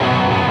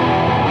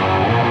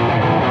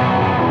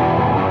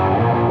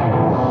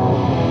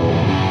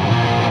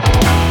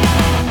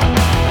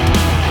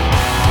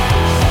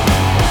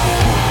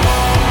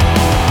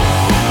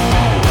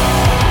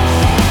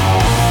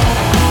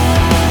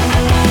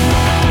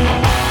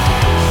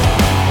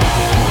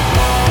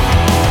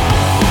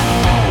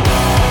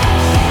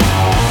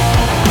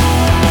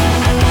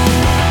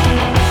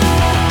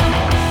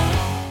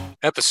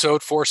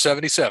episode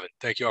 477.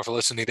 Thank you all for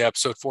listening to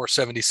episode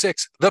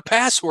 476. The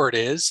password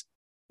is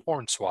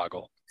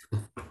Hornswoggle.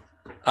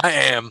 I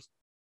am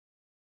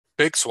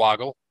Big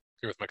Swoggle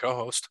here with my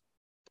co-host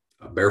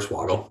Bear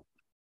Swoggle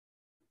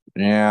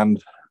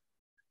and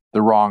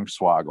the wrong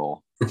Swoggle,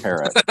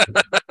 Parrot.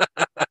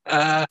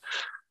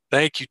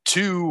 Thank you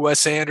to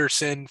Wes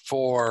Anderson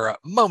for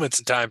Moments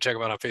in Time. Check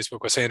him out on Facebook,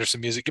 Wes Anderson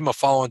Music. Give him a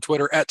follow on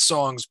Twitter at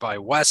Songs by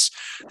Wes.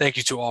 Thank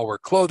you to All Wear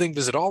Clothing.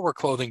 Visit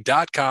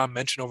allwearclothing.com.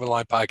 Mention Over the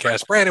Line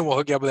Podcast. Brandon will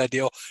hook you up with that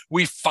deal.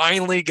 We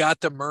finally got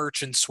the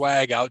merch and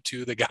swag out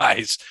to the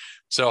guys.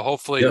 So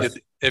hopefully, yes.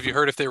 Have you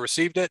heard if they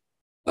received it?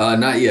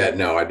 Not yet.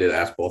 No, I did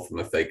ask both of them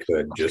if they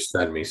could just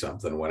send me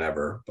something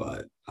whenever,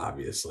 but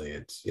obviously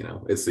it's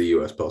the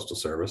U.S. Postal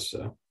Service.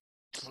 So,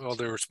 well,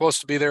 they were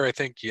supposed to be there, I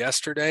think,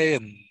 yesterday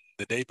and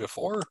the day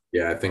before.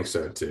 Yeah, I think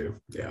so too.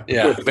 Yeah.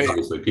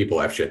 Obviously, people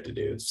have shit to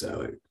do.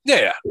 So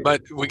yeah,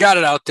 but we got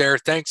it out there.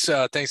 Thanks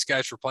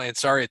guys for playing.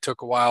 Sorry it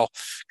took a while.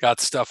 Got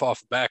the stuff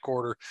off the back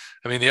order.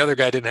 I mean, the other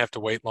guy didn't have to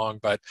wait long,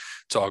 but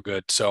it's all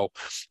good. So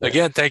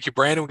again, thank you,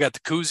 Brandon. We got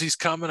the koozies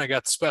coming. I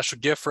got the special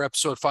gift for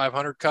episode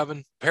 500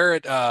 coming.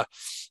 Parrot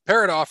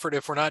offered,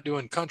 if we're not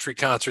doing country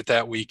concert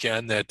that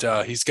weekend,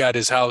 that he's got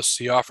his house.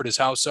 He offered his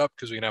house up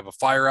because we can have a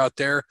fire out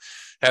there,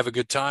 have a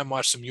good time,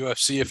 watch some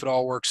UFC if it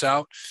all works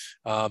out.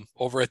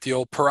 Over at the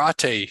old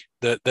Parate,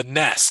 the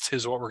nest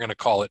is what we're going to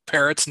call it.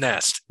 Parrot's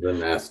Nest. The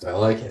nest. I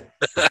like it.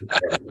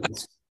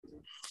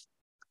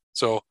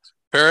 So,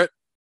 Parrot,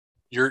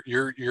 your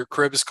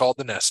crib is called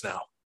the nest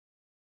now.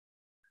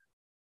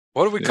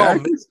 What do we call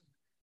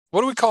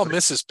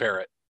Mrs.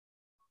 Parrot?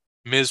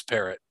 Ms.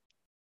 Parrot.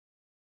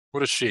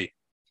 What is she?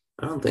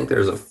 I don't think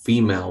there's a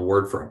female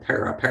word for a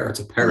parrot. A parrot's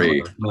a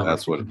parrot. No,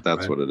 that's what it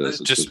is.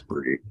 It's just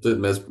Bree.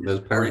 Ms.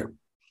 Parrot.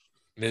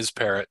 Ms.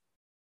 Parrot.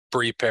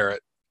 Bree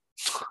Parrot.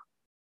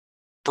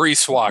 Bree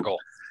Swoggle.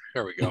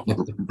 There we go.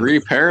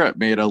 Bree Parrot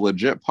made a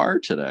legit par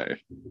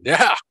today. Yeah.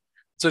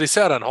 That's what he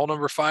said on hole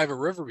number 5 at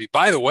Riverby.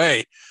 By the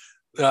way,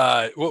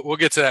 we'll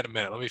get to that in a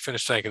minute. Let me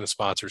finish thanking the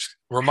sponsors.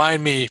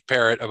 Remind me,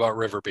 Parrot, about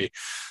Riverby.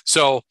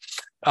 So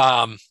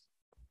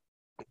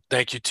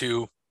thank you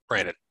to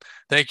Brandon.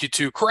 Thank you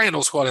to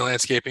Crandall's Quality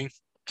Landscaping.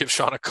 Give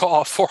Sean a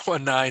call,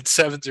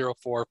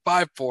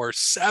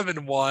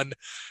 419-704-5471.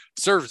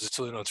 Serves the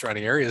Toledo and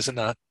surrounding areas and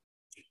not.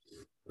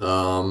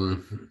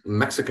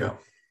 Mexico.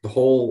 The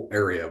whole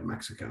area of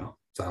Mexico.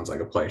 Sounds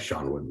like a place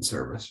Sean wouldn't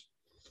service.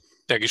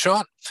 Thank you,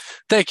 Sean.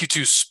 Thank you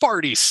to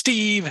Sparty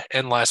Steve.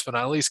 And last but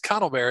not least,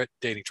 Connell Barrett,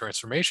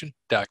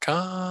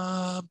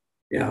 datingtransformation.com.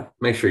 Yeah,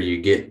 make sure you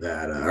get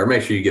that, or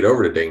make sure you get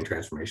over to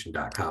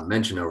datingtransformation.com,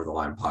 mention Over the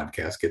Line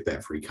Podcast, get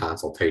that free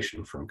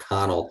consultation from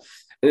Connell.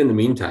 And in the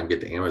meantime,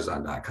 get to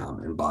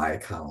amazon.com and buy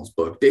Connell's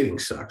book, Dating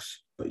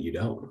Sucks, But You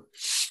Don't.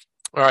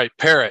 All right,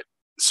 Parrot.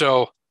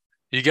 So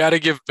you got to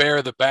give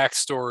Bear the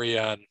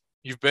backstory on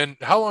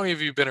how long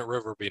have you been at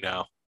Riverby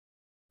now?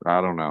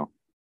 I don't know.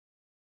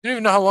 You don't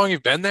even know how long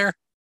you've been there?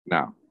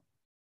 No.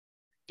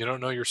 You don't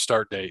know your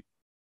start date?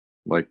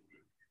 Like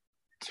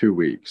 2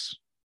 weeks.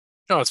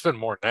 No, it's been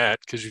more than that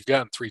because you've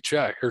gotten 2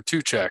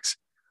 checks.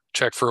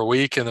 Check for a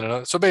week and then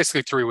another. So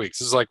basically 3 weeks.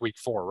 This is like week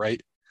 4,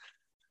 right?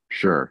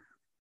 Sure.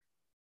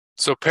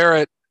 So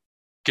Parrot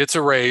gets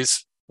a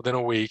raise within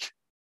a week,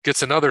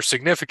 gets another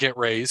significant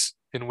raise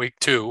in week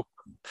 2,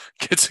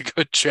 gets a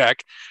good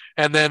check.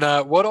 And then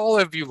what all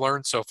have you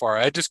learned so far?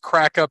 I just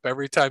crack up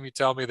every time you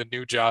tell me the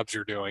new jobs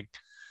you're doing.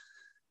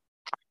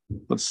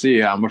 Let's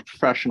see. I'm a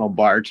professional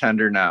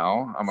bartender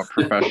now. I'm a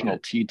professional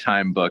tea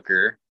time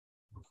booker.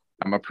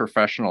 I'm a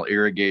professional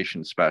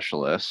irrigation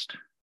specialist.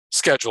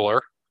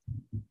 Scheduler.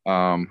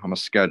 I'm a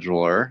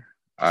scheduler.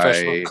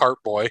 Professional cart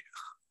boy.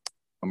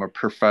 I'm a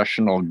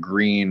professional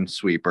green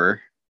sweeper.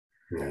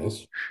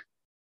 Nice.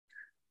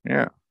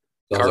 Yeah.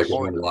 Sounds like you're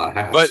doing a lot of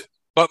hats.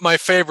 But my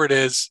favorite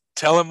is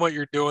tell him what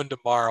you're doing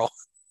tomorrow.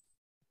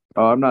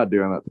 Oh, I'm not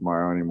doing that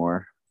tomorrow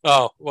anymore.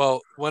 Oh,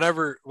 well,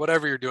 whatever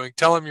you're doing,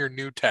 tell him your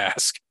new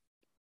task.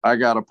 I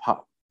gotta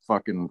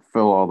fucking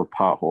fill all the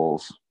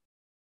potholes.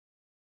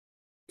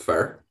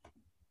 Fair.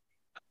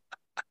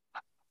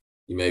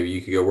 Maybe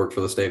you could go work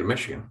for the state of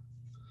Michigan.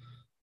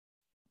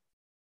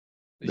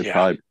 They're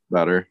probably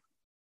better.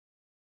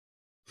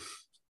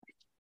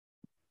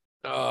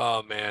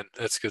 Oh, man,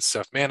 that's good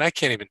stuff. Man, I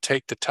can't even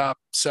take the top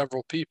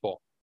several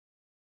people.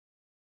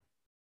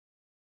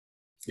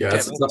 Yeah,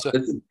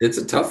 it's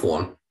a tough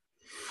one.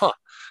 Huh.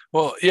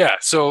 Well, yeah,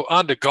 so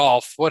on to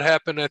golf. What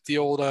happened at the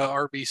old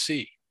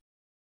RBC?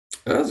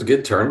 That was a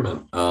good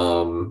tournament.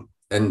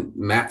 And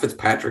Matt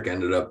Fitzpatrick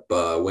ended up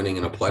winning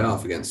in a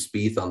playoff against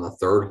Spieth on the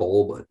 3rd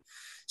hole, but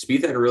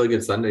Spieth had a really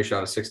good Sunday,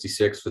 shot a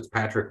 66.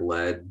 Fitzpatrick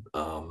led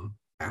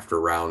after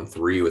round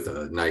 3 with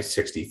a nice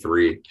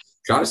 63.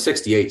 Shot a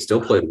 68,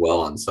 still played well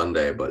on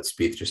Sunday, but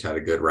Spieth just had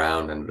a good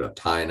round, ended up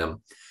tying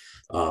him.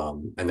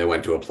 And they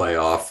went to a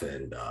playoff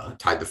and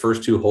tied the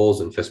first 2 holes,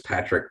 and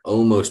Fitzpatrick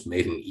almost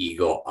made an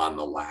eagle on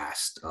the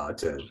last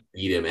to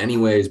beat him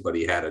anyways, but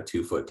he had a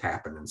 2-foot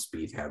tap, and then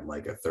Spieth had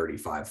like a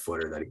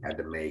 35-footer that he had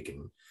to make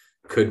and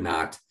could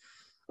not.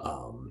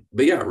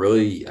 But yeah,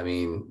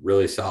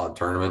 really solid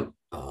tournament.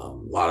 A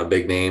lot of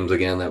big names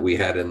again that we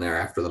had in there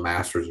after the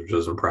Masters, which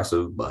was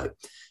impressive. But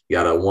you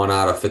got a 1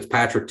 out of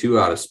Fitzpatrick, 2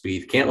 out of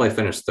Spieth. Cantlay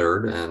finished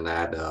third, and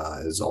that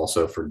is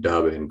also for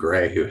Dub and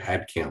Gray, who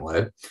had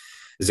Cantlay.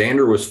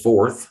 Xander was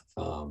fourth.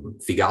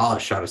 Thigala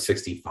shot a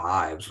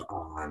 65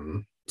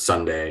 on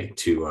Sunday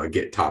to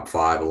get top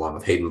 5, along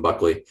with Hayden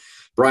Buckley.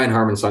 Brian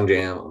Harmon,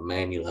 Sungjam,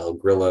 Emmanuel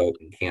Grillo,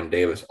 and Cam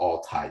Davis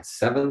all tied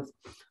 7th.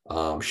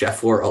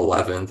 Scheffler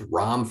 11th,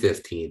 Rahm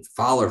 15th,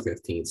 Fowler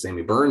 15th,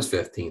 Sammy Burns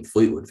 15th,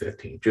 Fleetwood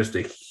 15th. Just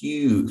a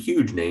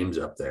huge names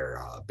up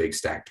there. Big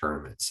stack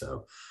tournament.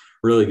 So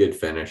really good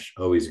finish.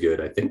 Always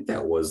good. I think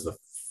that was the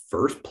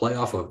first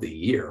playoff of the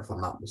year, if I'm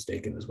not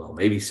mistaken, as well.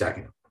 Maybe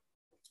second.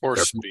 Or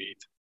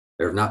Spieth.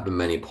 There have not been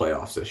many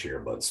playoffs this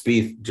year, but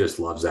Spieth just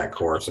loves that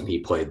course, and he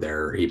played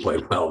there. He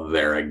played well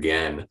there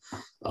again.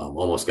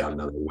 Almost got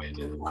another win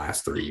in the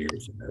last 3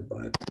 years.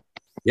 But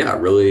yeah,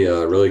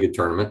 really good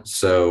tournament.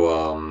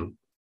 So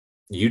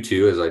you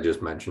two, as I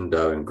just mentioned,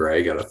 Doug and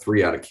Gray got a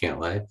 3 out of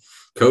Cantlay.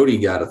 Cody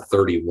got a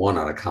 31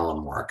 out of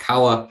Colin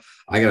Morikawa.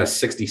 I got a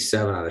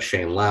 67 out of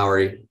Shane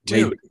Lowry.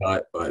 Made the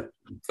cut, but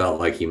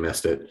felt like he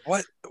missed it.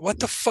 What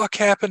the fuck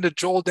happened to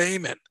Joel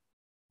Damon?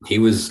 He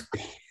was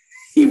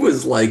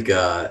like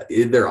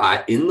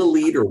either in the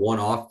lead or one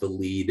off the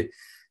lead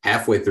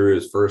halfway through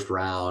his first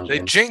round. They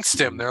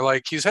jinxed him. They're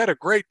like, he's had a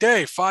great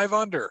day, 5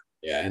 under.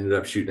 Yeah, ended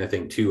up shooting, I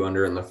think, 2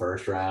 under in the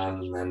first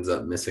round and ends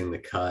up missing the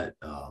cut.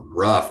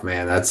 Rough,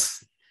 man.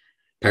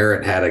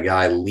 Parrott had a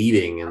guy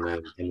leading and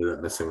then ended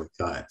up missing the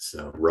cut.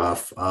 So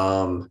rough.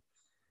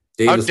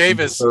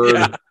 Davis,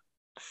 yeah.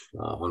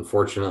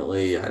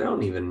 Unfortunately, I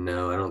don't even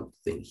know. I don't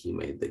think he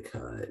made the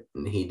cut,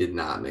 and he did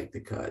not make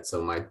the cut.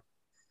 So my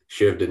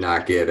Shiv did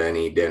not get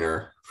any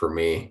dinner for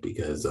me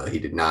because he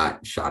did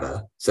not shot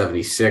a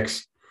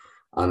 76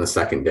 on the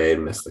second day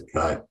and missed the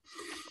cut.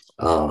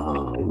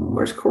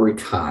 Where's Corey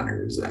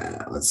Connors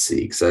at? Let's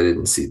see, because I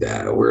didn't see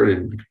that. Where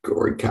did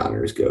Corey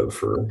Connors go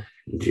for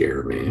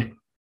Jeremy?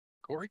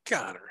 Corey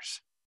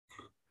Connors.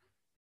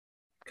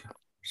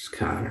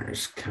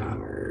 Connors.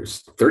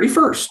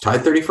 31st,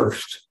 tied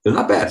 31st. They're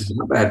not bad.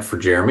 Not bad for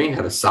Jeremy.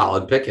 Had a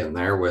solid pick in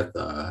there with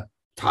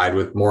tied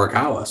with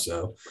Morikawa.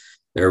 So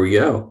there we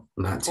go.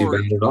 Not too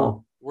bad at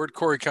all. Where'd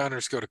Corey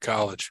Connors go to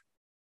college?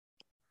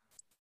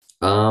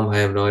 I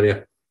have no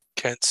idea.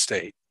 Kent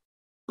State.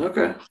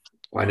 Okay.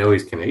 Well, I know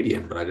he's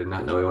Canadian, but I did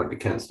not know he went to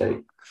Kent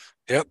State.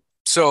 Yep.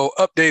 So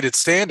updated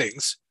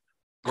standings.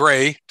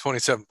 Gray,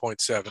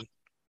 27.7.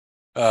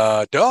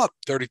 Dub,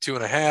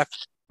 32.5.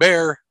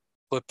 Bear,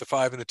 flipped the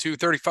 5 and the 2,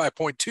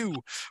 35.2.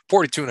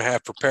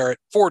 42.5 for Parrott.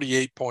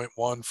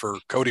 48.1 for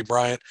Cody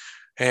Bryant.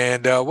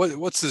 And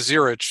what's the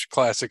Zurich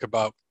Classic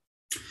about?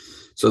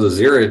 So the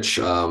Zurich,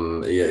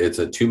 it's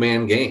a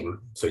 2-man game.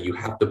 So you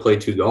have to play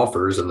 2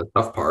 golfers. And the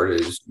tough part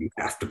is you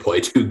have to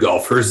play 2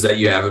 golfers that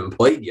you haven't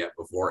played yet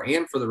before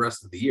and for the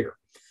rest of the year.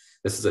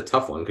 This is a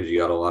tough one because you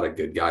got a lot of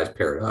good guys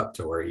paired up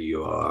to where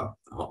you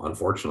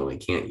unfortunately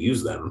can't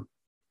use them.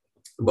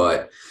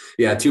 But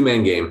yeah,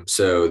 2-man game.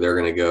 So they're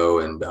going to go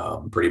and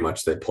pretty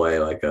much they play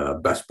like a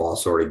best ball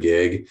sort of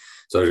gig.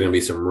 So there's going to be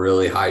some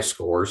really high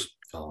scores.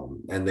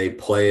 And they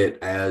play it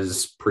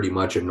as pretty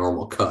much a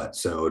normal cut.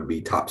 So it would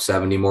be top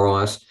 70 more or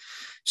less.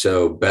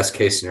 So best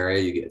case scenario,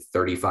 you get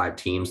 35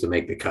 teams to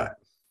make the cut.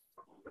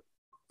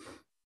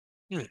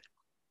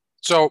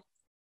 So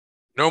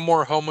no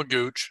more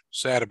Homagooch.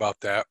 Sad about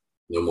that.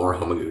 No more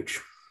Homagooch.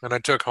 And I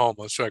took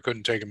Homa, so I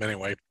couldn't take him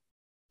anyway.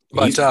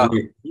 But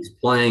he's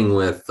playing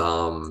with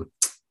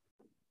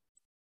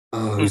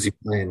who's he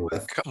playing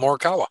with?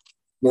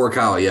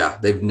 Morikawa, yeah.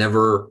 They've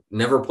never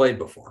played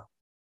before.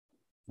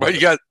 But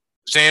you got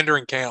Xander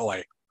and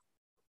Cantlay.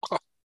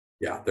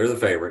 Yeah, they're the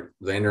favorite.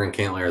 Xander and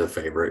Cantlay are the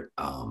favorite.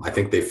 I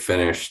think they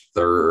finished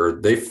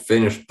third. They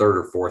finished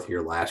 3rd or 4th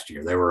here last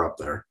year. They were up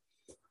there.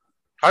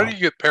 How do you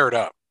get paired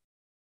up?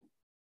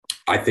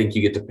 I think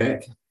you get to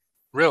pick.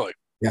 Really?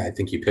 Yeah, I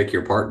think you pick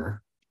your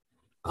partner.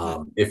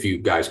 If you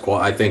guys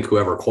I think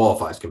whoever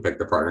qualifies can pick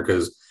the partner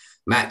because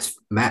Matt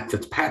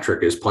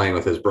Fitzpatrick is playing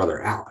with his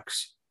brother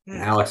Alex. And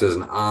Alex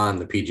isn't on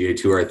the PGA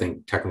Tour. I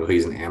think technically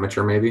he's an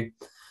amateur, maybe.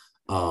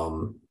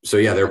 So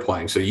yeah, they're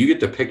playing. So you get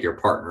to pick your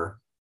partner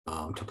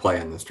to play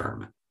in this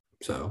tournament.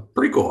 So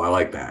pretty cool. I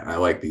like that. I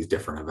like these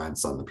different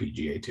events on the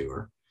PGA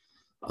Tour.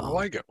 I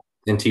like it.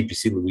 And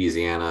TPC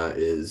Louisiana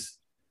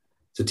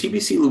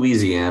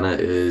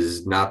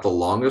is not the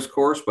longest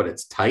course, but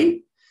it's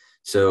tight.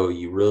 So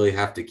you really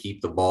have to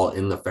keep the ball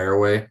in the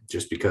fairway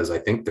just because I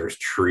think there's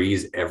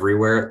trees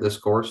everywhere at this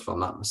course.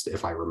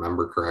 If I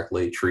remember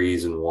correctly,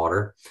 trees and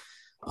water.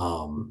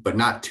 But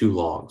not too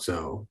long.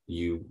 So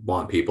you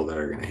want people that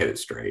are going to hit it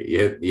straight.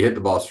 You hit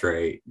the ball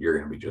straight, you're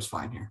going to be just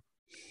fine here.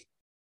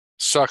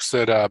 Sucks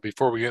that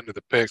before we get into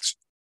the picks,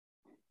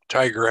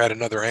 Tiger had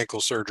another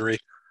ankle surgery.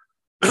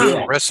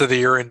 Yeah. Rest of the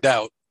year in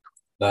doubt.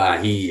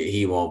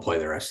 He won't play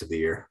the rest of the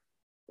year.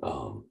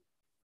 I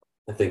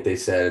think they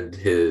said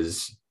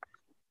the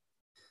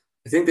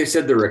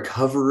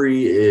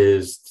recovery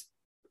is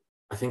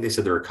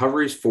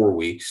 4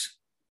 weeks.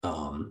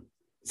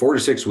 4 to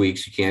 6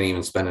 weeks, you can't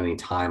even spend any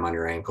time on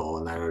your ankle.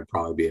 And that would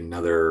probably be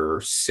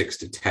another 6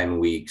 to 10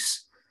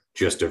 weeks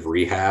just of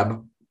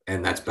rehab.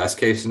 And that's best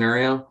case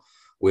scenario,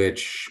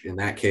 which in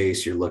that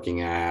case, you're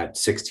looking at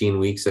 16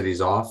 weeks that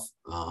he's off,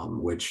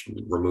 which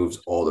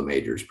removes all the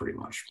majors pretty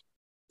much.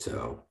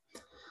 So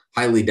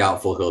highly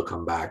doubtful he'll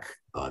come back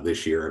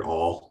this year at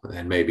all.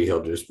 And maybe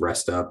he'll just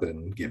rest up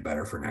and get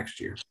better for next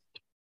year.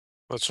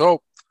 Let's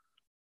hope.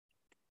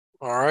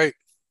 All right,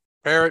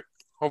 Parrot.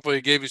 Hopefully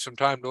it gave you some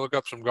time to look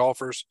up some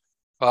golfers.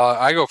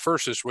 I go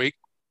first this week.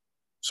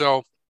 So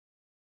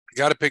I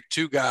got to pick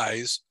two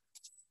guys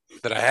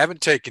that I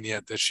haven't taken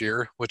yet this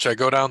year, which I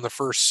go down the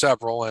first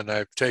several, and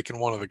I've taken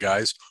one of the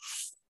guys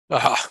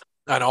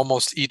on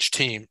almost each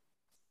team.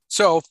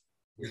 So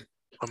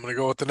I'm going to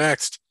go with the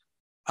next.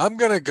 I'm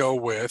going to go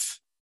with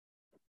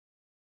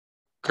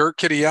Kurt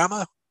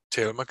Kitayama,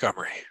 Taylor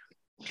Montgomery.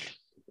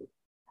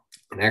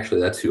 And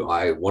actually, that's who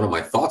one of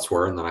my thoughts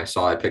were. And then I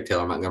saw I picked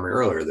Taylor Montgomery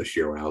earlier this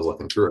year when I was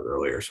looking through it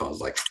earlier. So I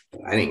was like,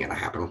 that ain't going to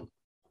happen.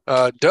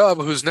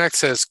 Dub, who's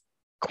next, has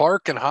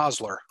Clark and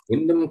Hosler.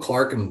 Wyndham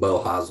Clark and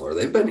Bo Hosler.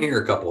 They've been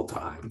here a couple of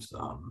times.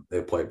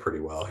 They've played pretty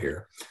well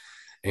here.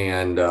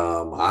 And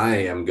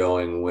I am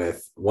going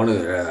with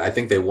I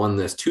think they won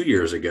this 2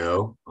 years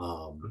ago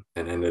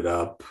and ended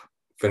up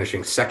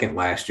finishing second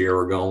last year.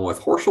 We're going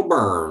with Horschel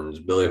Burns,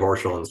 Billy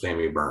Horschel and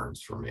Sammy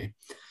Burns for me.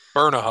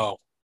 Burnahoe.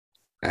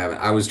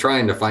 I was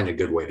trying to find a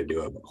good way to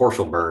do it, but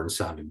Horschel Burns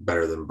sounded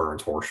better than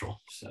Burns Horschel.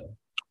 So,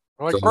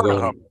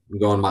 I'm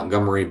going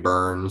Montgomery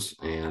Burns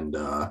and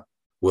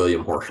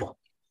William Horschel.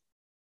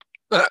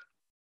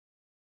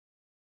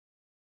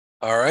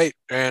 All right.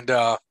 And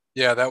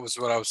yeah, that was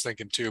what I was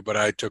thinking too, but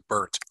I took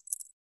Burns.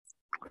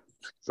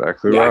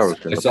 Exactly what I was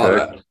going to pick.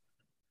 That.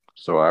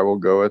 So I will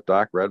go with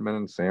Doc Redman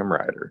and Sam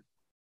Ryder.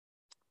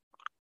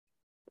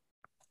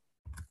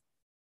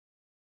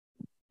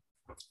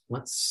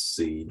 Let's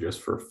see,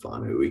 just for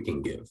fun, who we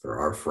can get for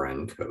our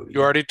friend Cody.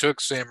 You already took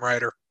Sam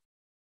Ryder.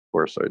 Of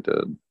course I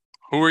did.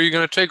 Who are you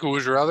going to take? Who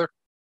was your other?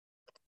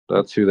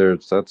 That's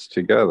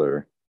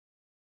together.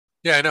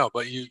 Yeah, I know,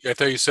 but I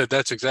thought you said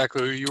that's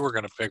exactly who you were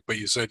going to pick, but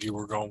you said you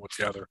were going with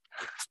the other.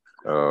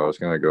 Oh, I was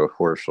going to go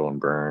Horschel and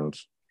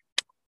Burns.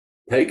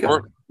 Take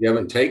him. You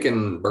haven't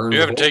taken Burns.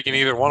 You haven't taken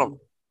either one of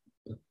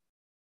them.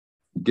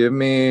 Give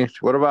me,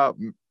 what about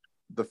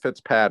the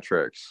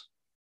Fitzpatricks?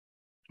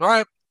 All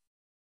right.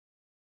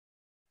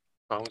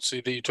 I don't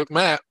see that you took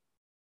Matt.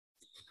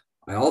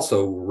 I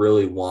also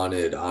really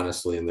wanted,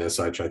 honestly, in this,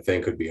 which I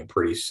think would be a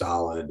pretty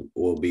solid,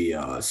 will be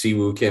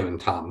Siwoo Kim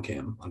and Tom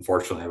Kim.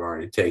 Unfortunately, I've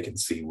already taken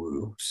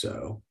Siwoo,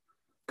 so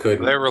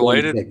couldn't. Are they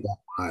related? Take that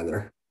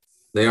either.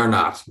 They are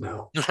not.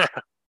 No,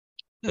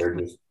 they're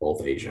just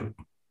both Asian.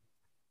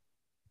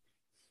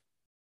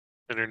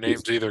 And their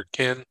name's either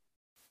Kin.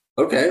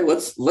 Okay,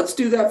 let's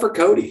do that for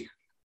Cody.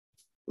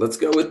 Let's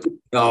go with.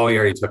 Oh, he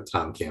already took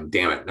Tom Kim.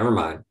 Damn it. Never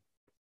mind.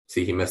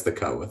 See, he missed the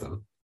cut with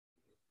him.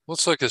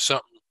 Let's look at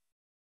something.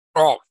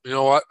 Oh, you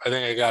know what? I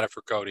think I got it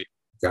for Cody.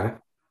 Okay.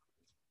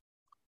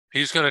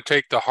 He's going to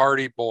take the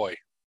Hardy boy.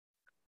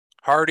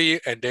 Hardy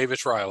and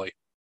Davis Riley.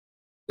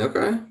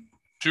 Okay.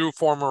 Two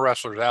former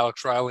wrestlers,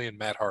 Alex Riley and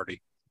Matt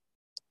Hardy.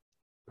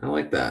 I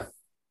like that.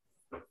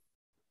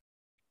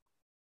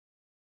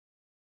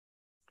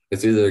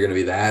 It's either going to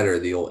be that or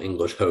the old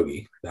English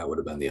hoagie. That would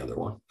have been the other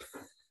one.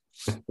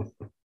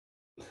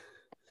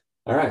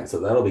 All right, so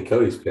that'll be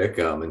Cody's pick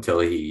until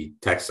he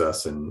texts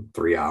us in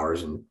 3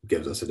 hours and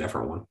gives us a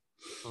different one.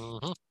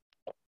 Mm-hmm.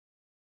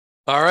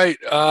 All right,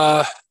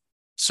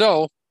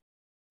 so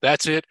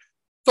that's it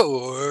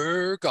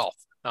for golf.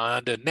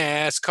 On to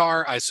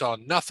NASCAR. I saw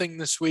nothing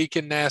this week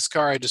in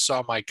NASCAR. I just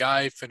saw my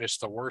guy finish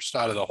the worst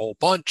out of the whole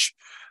bunch,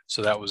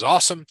 so that was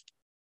awesome.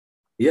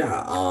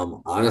 Yeah,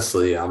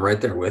 honestly, I'm right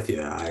there with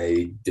you.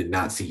 I did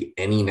not see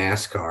any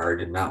NASCAR,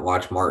 did not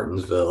watch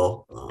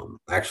Martinsville.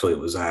 Actually, it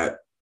was at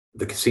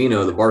the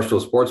casino, the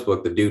Barstool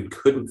Sportsbook. The dude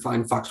couldn't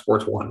find Fox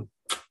Sports 1.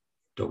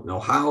 Don't know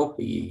how.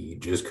 He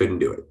just couldn't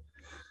do it.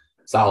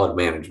 Solid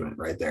management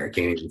right there.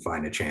 Can't even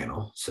find a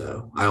channel.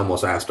 So I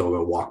almost asked to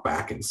go walk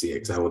back and see it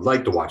because I would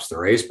like to watch the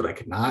race, but I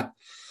could not.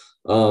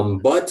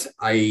 But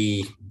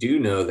I do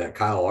know that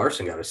Kyle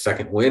Larson got a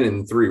second win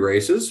in 3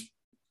 races.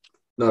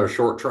 Another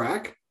short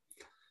track.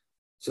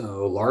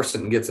 So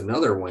Larson gets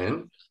another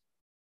win.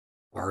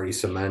 Already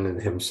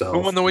cemented himself.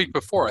 Who won the week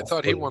before? I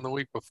thought he won the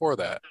week before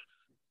that.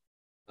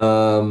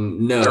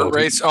 No. Dirt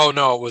race? Oh,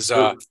 no, it was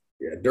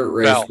dirt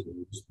race.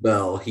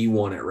 Bell. He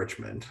won at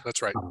Richmond.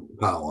 That's right.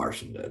 Kyle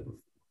Larson did.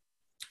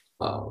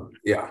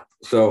 Yeah.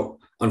 So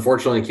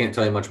unfortunately, I can't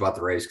tell you much about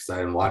the race because I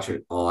didn't watch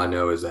it. All I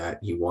know is that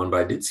he won, but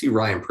I did see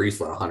Ryan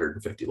Preece let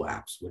 150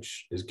 laps,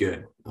 which is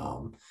good.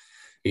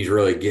 He's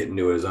really getting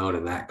to his own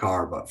in that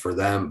car. But for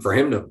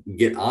him to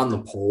get on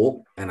the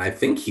pole, and I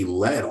think he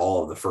led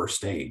all of the first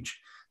stage.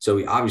 So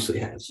he obviously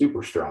had a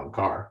super strong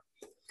car,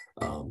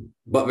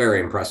 but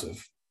very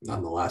impressive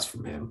nonetheless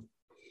from him.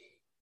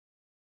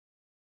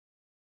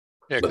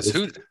 Yeah, because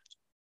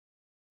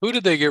who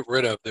did they get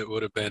rid of that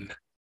would have been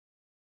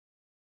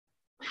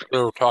they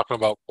were talking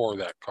about for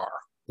that car?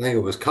 I think it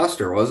was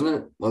Custer, wasn't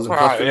it? Wasn't Oh,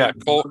 Custer? yeah,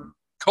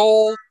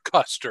 Cole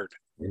Custard,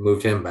 They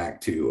moved him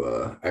back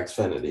to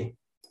Xfinity.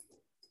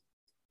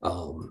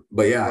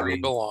 But yeah, I where he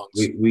mean, belongs.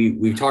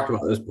 we talked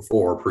about this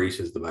before. Priest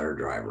is the better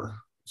driver.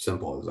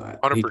 Simple as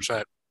that.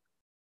 100%.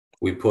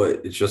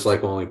 It's just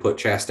like when we put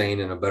Chastain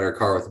in a better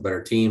car with a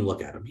better team.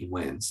 Look at him, he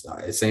wins.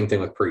 Same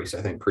thing with Priest.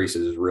 I think Priest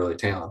is really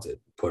talented.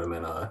 Put him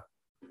in a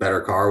better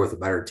car with a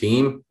better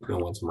team, you're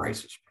gonna win some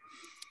races.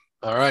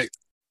 All right.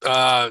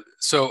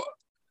 So,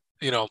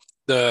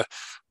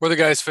 where the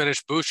guys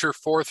finished, Boucher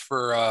fourth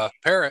for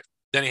Parrott,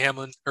 Denny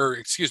Hamlin, or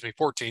excuse me,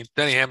 14th.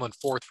 Denny Hamlin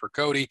fourth for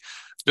Cody,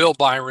 Bill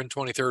Byron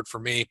 23rd for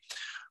me,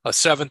 a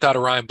seventh out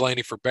of Ryan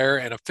Blaney for Bear,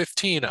 and a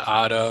 15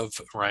 out of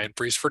Ryan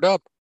Priest for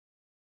Dub.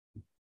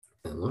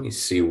 And let me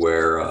see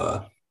where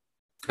I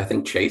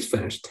think Chase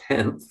finished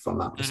 10th, if I'm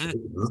not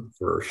mistaken,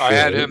 for sure. I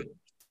had him.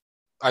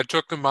 I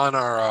took him on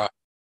I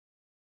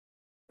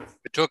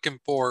took him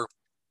for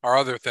our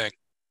other thing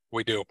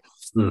we do.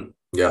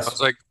 Yes. I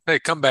was like, hey,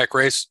 comeback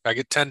race. I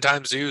get 10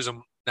 times to use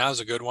him. Now's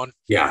a good one.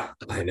 Yeah,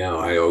 I know.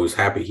 I was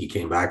happy he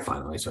came back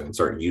finally so I can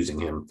start using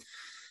him.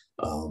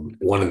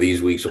 One of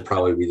these weeks will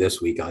probably be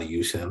this week. I'll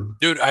use him.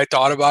 Dude, I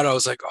thought about it. I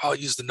was like, oh, I'll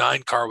use the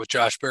 9 car with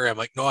Josh Berry. I'm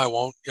like, no, I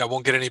won't. I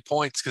won't get any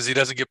points because he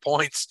doesn't get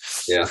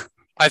points. Yeah.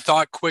 I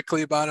thought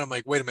quickly about it. I'm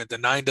like, wait a minute, the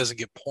 9 doesn't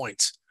get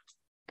points.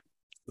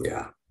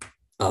 Yeah.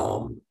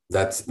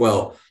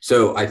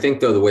 So I think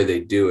though the way they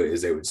do it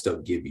is they would still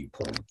give you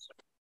points.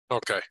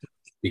 Okay.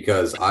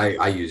 Because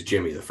I use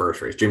Jimmy the first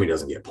race. Jimmy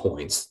doesn't get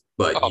points,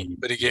 but he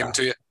gave them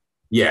to you?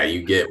 Yeah,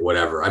 you get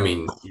whatever. I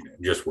mean,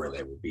 just where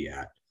they would be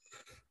at.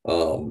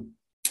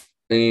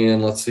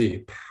 And let's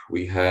see.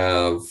 We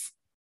have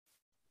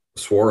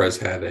Suarez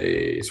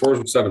was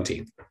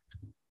 17th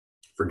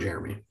for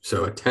Jeremy.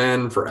 So a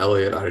 10 for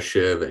Elliott out of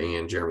Shiv,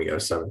 and Jeremy got a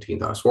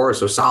 17th out of Suarez.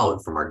 So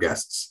solid from our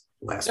guests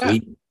last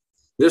week.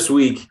 This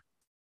week,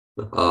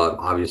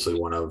 obviously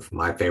one of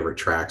my favorite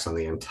tracks on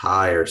the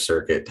entire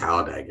circuit,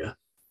 Talladega.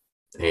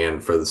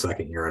 And for the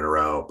second year in a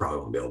row, probably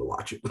won't be able to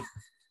watch it.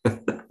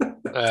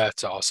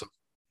 That's awesome.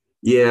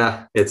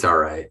 Yeah, it's all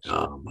right.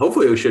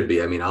 Hopefully it should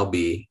be. I mean,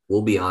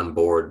 we'll be on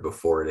board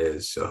before it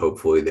is. So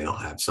hopefully they'll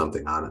have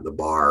something on at the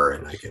bar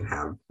and I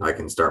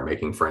can start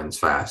making friends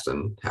fast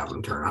and have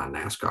them turn on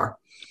NASCAR.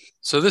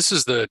 So this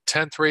is the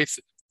 10th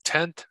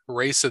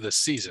race of the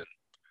season.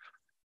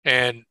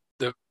 And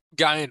the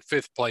guy in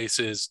 5th place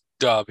is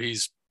Dub.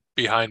 He's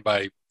behind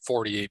by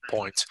 48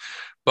 points.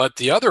 But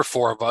the other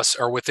 4 of us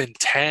are within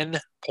 10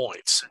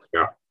 points.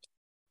 Yeah.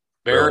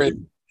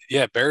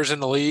 Bear's in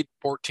the lead,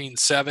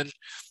 14-7.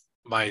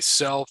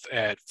 Myself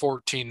at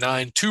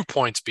 14-9, 2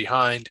 points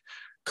behind.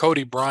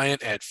 Cody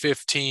Bryant at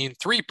 15,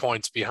 3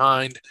 points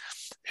behind.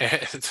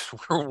 And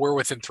we're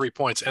within 3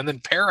 points. And then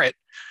Parrott,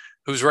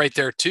 who's right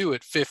there too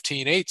at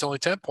 15-8, it's only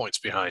 10 points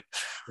behind.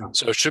 Yeah.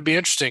 So it should be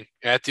interesting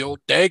at the old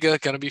Dega.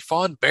 Going to be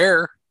fun.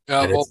 Bear,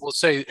 we'll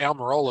say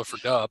Almirola for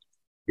Dub.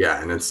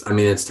 Yeah, and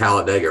it's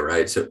Talladega,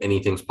 right? So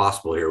anything's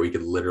possible here. We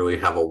could literally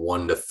have a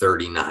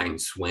 1-39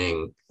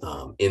 swing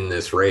in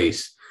this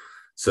race.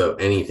 So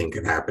anything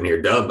could happen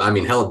here.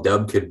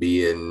 Dub could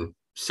be in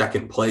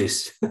 2nd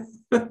place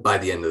by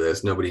the end of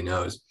this. Nobody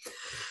knows.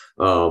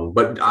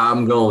 But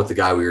I'm going with the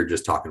guy we were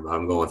just talking about.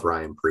 I'm going with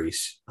Ryan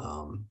Priest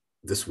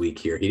this week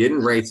here. He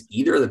didn't race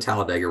either of the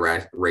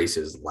Talladega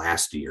races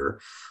last year,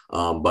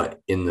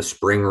 but in the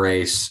spring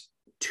race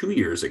 2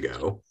 years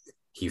ago,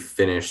 he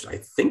finished, I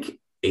think,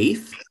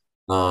 8th.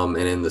 And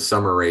in the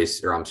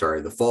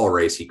fall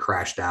race, he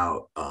crashed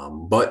out.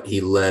 But he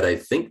led, I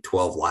think,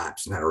 12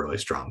 laps and had a really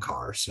strong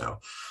car. So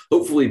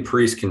hopefully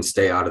Priest can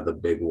stay out of the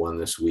big one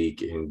this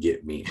week and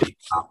get me a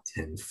top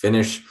 10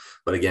 finish.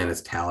 But again,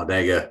 it's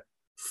Talladega.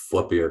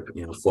 Flip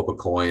a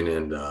coin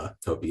and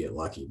hope you get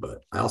lucky.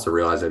 But I also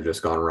realize I've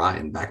just gone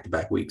Ryan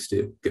back-to-back weeks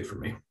too. Good for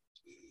me.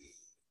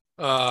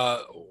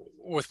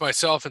 With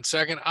myself in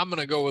second, I'm going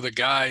to go with a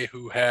guy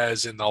who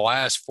has in the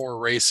last 4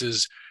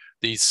 races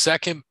the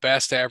 2nd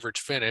best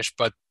average finish,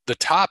 but the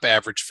top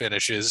average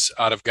finishes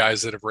out of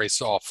guys that have raced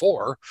all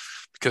 4,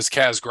 because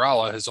Kaz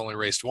Gralla has only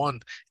raced 1.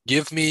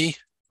 Give me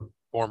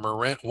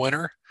former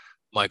winner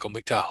Michael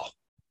McDowell.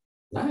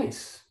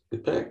 Nice,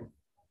 good pick.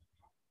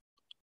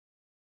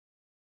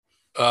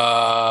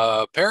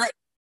 Parrott.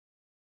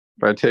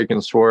 By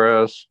taking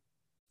Suarez.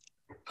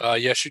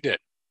 Yes, you did.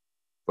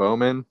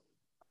 Bowman.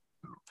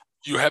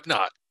 You have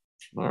not.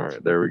 All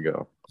right, there we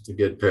go. It's a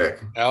good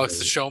pick. Alex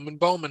the Showman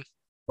Bowman.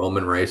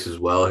 Bowman races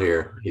well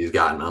here. He's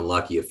gotten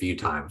unlucky a few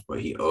times, but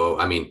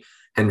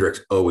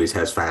Hendricks always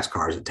has fast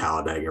cars at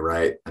Talladega,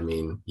 right? I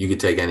mean, you could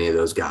take any of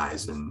those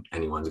guys and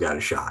anyone's got a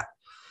shot.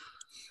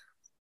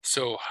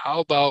 So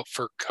how about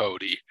for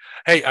Cody?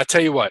 Hey, I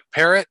tell you what,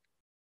 Parrott,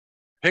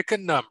 pick a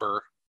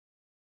number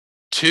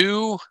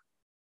 2.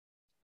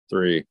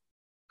 3.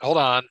 Hold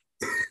on.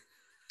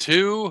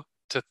 2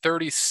 to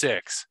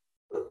 36.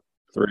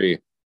 3.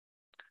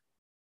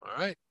 All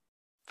right.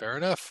 Fair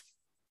enough.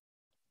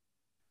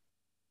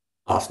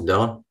 Austin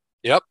Dillon?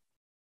 Yep.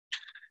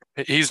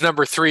 He's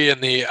number 3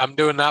 in I'm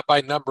doing not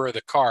by number of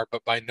the car,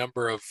 but by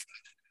number of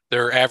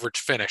their average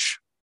finish.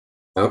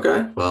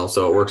 Okay. Well,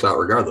 so it works out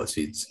regardless.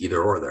 It's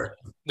either or there.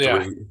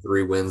 Yeah.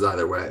 Three wins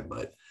either way.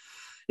 But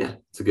yeah,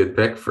 it's a good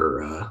pick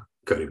for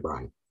Cody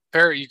Bryant.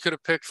 Perry, you could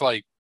have picked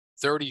like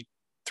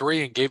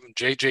 33 and gave him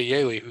J.J.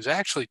 Yaley, who's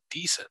actually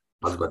decent.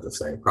 I was about to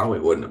say, probably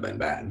wouldn't have been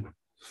bad.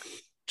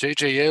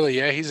 J.J. Yaley,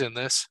 yeah, he's in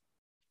this.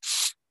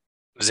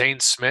 Zane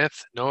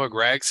Smith, Noah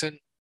Gragson,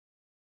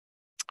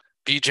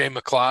 B.J.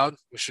 McLeod.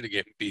 We should have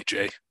given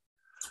B.J.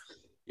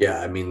 Yeah,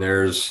 I mean,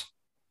 there's,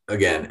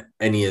 again,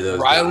 any of those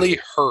Riley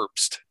guys.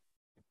 Herbst.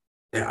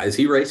 Yeah, is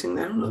he racing?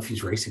 I don't know if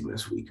he's racing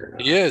this week or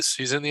not. He is.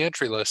 He's in the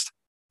entry list.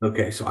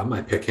 Okay, so I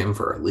might pick him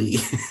for a lead.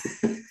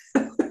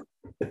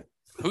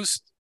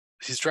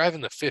 He's driving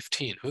the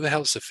 15. Who the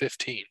hell's the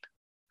 15?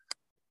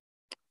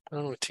 I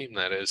don't know what team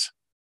that is.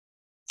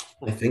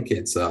 I think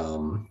it's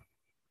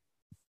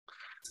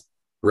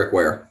Rick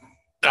Ware.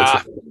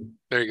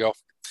 There you go.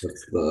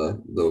 That's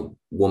the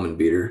woman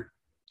beater,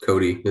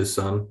 Cody, his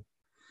son.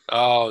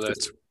 Oh,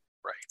 that's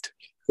right.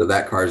 So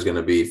that car is going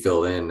to be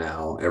filled in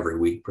now every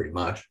week, pretty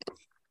much.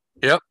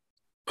 Yep.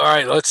 All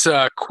right, let's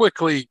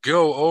quickly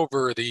go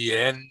over the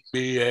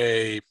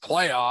NBA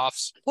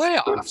playoffs.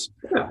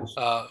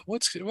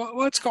 What's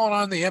going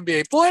on in the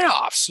NBA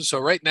playoffs? So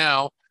right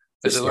now,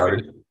 as I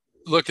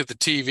look at the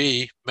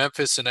TV,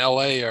 Memphis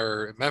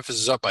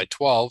is up by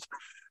 12.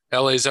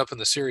 LA's up in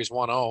the series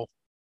 1-0.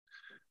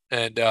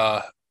 And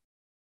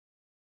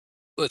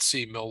let's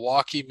see,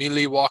 Milwaukee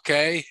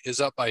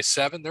is up by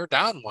 7. They're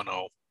down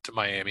 1-0 to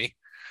Miami.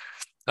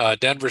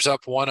 Denver's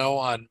up 1-0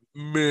 on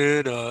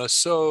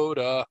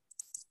Minnesota.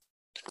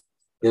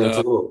 Yeah, it's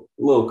a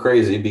little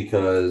crazy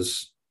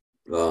because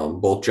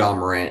both John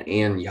Morant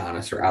and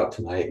Giannis are out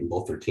tonight, and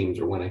both their teams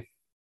are winning.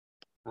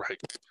 Right.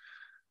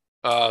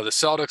 The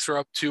Celtics are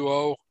up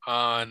 2-0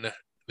 on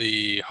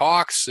the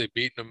Hawks. They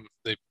beat them.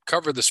 They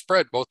covered the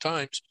spread both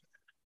times.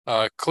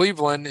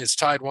 Cleveland is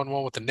tied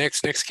 1-1 with the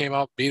Knicks. Knicks came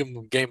out, beat them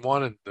in game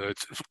 1, and the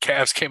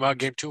Cavs came out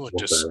game 2 and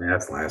just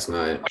last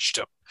night. Watched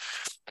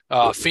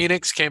them.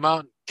 Phoenix came out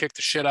and kicked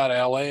the shit out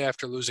of LA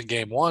after losing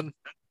game 1.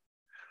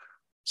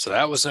 So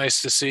that was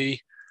nice to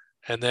see.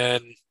 And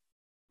then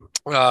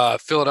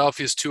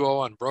Philadelphia's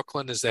 2-0 on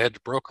Brooklyn as they head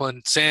to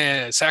Brooklyn.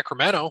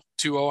 Sacramento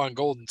 2-0 on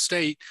Golden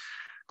State.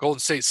 Golden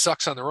State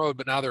sucks on the road,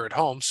 but now they're at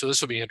home, so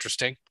this will be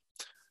interesting.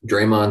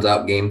 Draymond's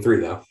out game 3,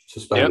 though.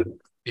 Suspended. Yep,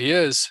 he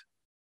is.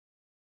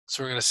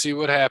 So we're going to see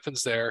what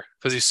happens there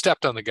because he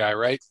stepped on the guy,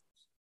 right?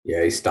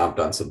 Yeah, he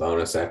stomped on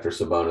Sabonis after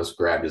Sabonis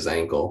grabbed his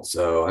ankle.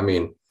 So, I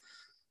mean,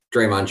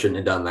 Draymond shouldn't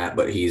have done that,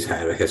 but he's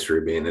had a history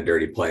of being a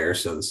dirty player,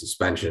 so the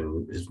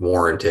suspension is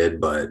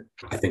warranted. But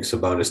I think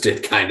Sabonis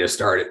did kind of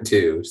start it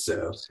too.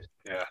 So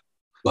yeah,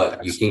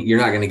 but you're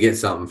not going to get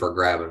something for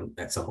grabbing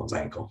at someone's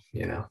ankle,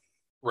 you know.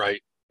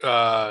 Right.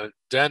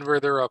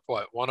 Denver, they're up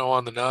 1-0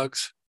 on the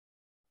Nugs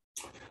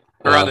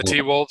or on the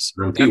T-Wolves.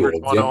 Denver's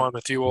 1-0 on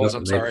the T-Wolves.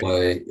 I'm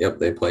sorry.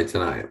 They play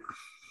tonight.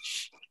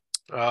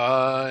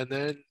 And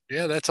then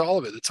that's all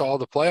of it. That's all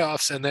the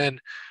playoffs, and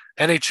then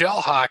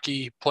NHL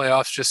hockey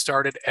playoffs just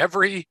started.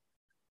 Every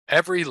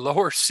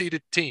lower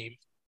seeded team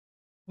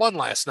won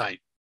last night.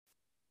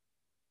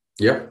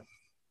 Yep.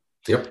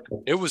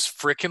 It was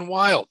freaking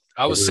wild.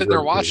 I was sitting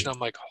there watching. I'm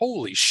like,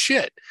 holy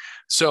shit.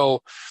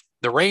 So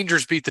the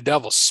Rangers beat the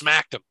Devils,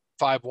 smacked them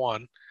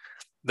 5-1.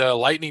 The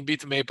Lightning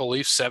beat the Maple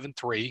Leafs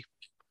 7-3.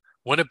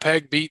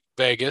 Winnipeg beat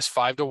Vegas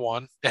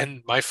 5-1.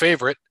 And my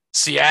favorite,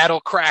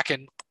 Seattle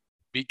Kraken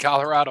beat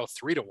Colorado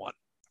 3-1.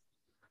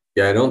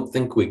 Yeah, I don't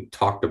think we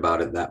talked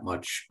about it that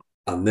much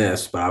on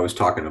this, but I was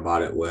talking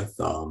about it with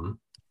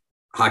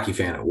hockey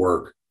fan at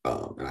work.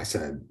 And I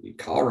said,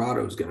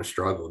 Colorado is going to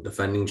struggle.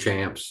 Defending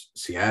champs.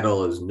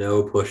 Seattle is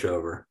no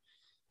pushover.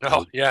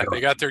 Oh, yeah,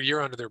 they got their year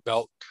under their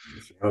belt.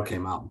 Seattle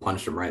came out and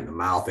punched them right in the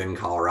mouth in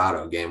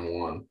Colorado, game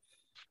 1.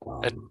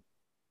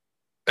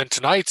 And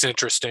tonight's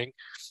interesting.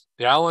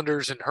 The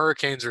Islanders and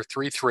Hurricanes are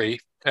 3-3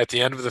 at the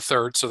end of the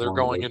third, so they're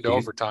going into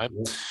overtime.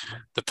 Yep.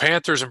 The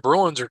Panthers and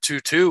Bruins are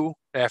 2-2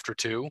 after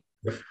 2.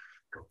 Yep.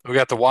 We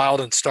got the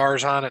Wild and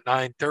Stars on at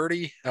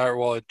 9:30.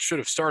 Well, it should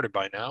have started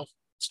by now.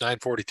 It's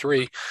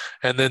 9:43.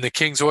 And then the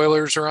Kings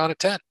Oilers are on at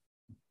 10.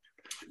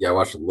 Yeah, I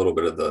watched a little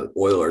bit of the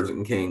Oilers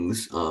and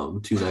Kings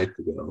 2 nights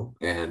ago,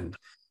 and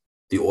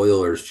the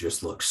Oilers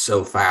just looked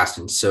so fast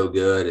and so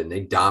good, and they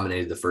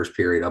dominated the first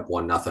period up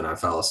 1-0. I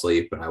fell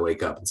asleep, and I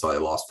wake up and saw they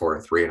lost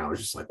 4-3, and I was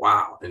just like,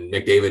 wow. And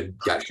McDavid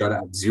got shut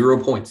out,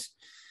 0 points.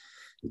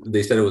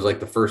 They said it was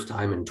like the first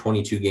time in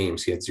 22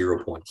 games he had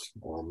 0 points.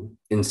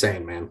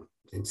 Insane, man.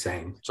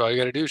 Insane. So all you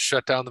got to do is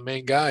shut down the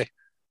main guy.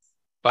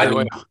 By the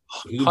way,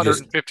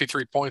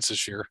 153 points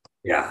this year.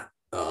 Yeah.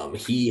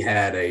 He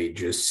had a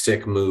just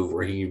sick move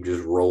where he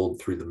just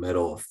rolled through the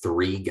middle of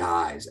 3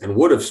 guys and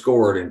would have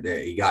scored, and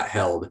he got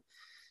held.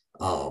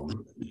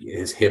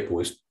 His hip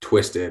was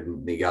twisted,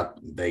 and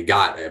they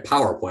got a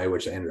power play,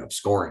 which they ended up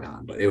scoring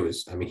on. But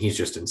he's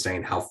just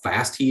insane how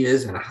fast he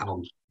is and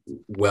how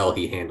well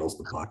he handles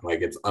the puck.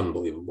 Like, it's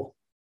unbelievable.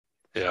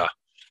 Yeah,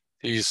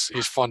 he's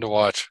fun to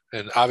watch.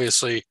 And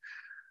obviously,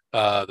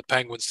 the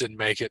Penguins didn't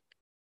make it.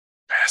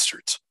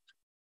 Bastards.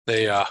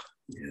 They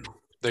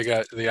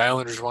the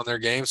Islanders won their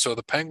game, so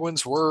the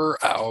Penguins were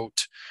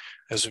out,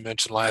 as we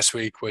mentioned last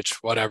week. Which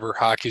whatever,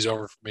 hockey's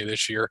over for me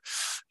this year.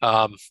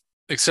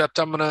 Except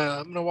I'm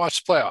gonna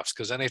watch the playoffs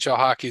because NHL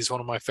hockey is one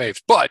of my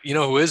faves. But you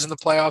know who is in the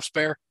playoffs,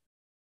 Bear?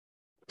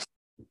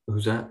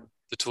 Who's that?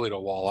 The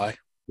Toledo Walleye.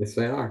 Yes,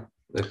 they are.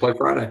 They play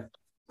Friday.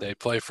 They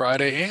play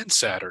Friday and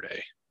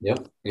Saturday.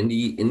 Yep.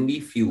 Indy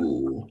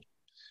Fuel.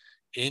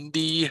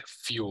 Indy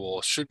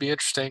Fuel should be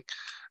interesting.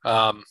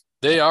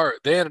 They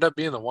ended up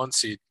being the 1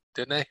 seed,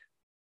 didn't they?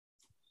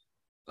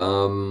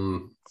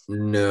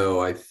 No,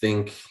 I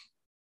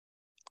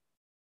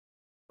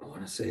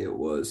want to say it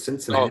was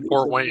Cincinnati. Oh,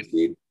 Fort Wayne.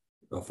 Seed.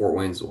 Oh, Fort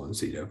Wayne's the 1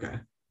 seed. Okay.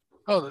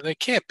 Oh, they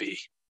can't be.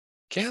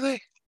 Can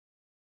they?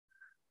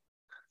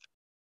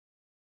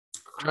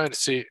 Trying to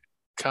see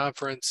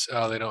conference.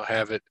 Oh, they don't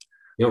have it.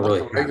 You don't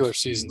really regular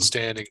season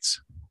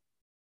standings.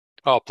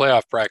 Oh,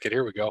 playoff bracket.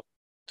 Here we go.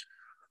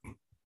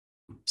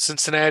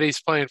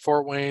 Cincinnati's playing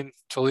Fort Wayne.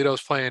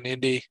 Toledo's playing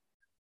Indy.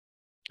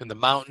 In the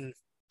Mountain,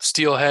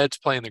 Steelheads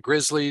playing the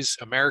Grizzlies.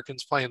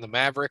 Americans playing the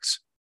Mavericks.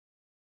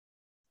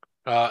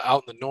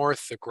 Out in the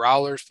North, the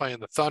Growlers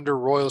playing the Thunder.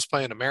 Royals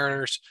playing the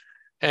Mariners.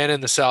 And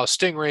in the South,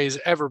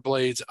 Stingrays,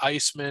 Everblades,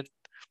 Icemen.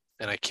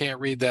 And I can't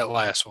read that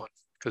last one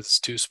because it's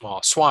too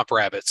small. Swamp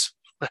Rabbits.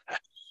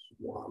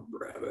 Swamp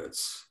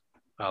Rabbits.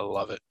 I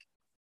love it.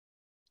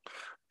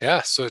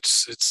 Yeah, so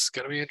it's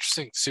gonna be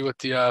interesting to see what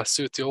the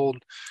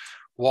old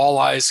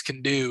Walleyes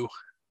can do.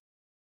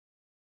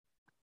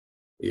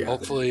 Yeah.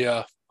 Hopefully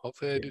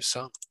they do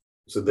something.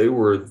 So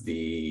they're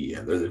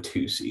the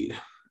 2 seed.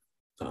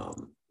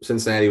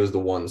 Cincinnati was the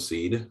 1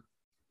 seed.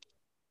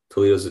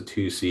 Toledo's the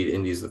 2 seed.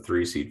 Indy's the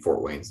 3 seed.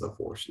 Fort Wayne's the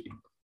 4 seed.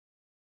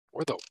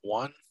 We're the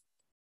 1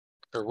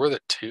 or we're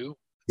the 2.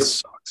 Yep.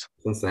 Sucks.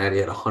 Cincinnati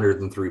had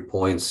 103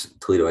 points.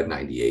 Toledo had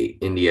 98.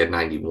 Indy had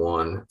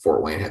 91.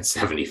 Fort Wayne had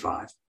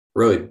 75.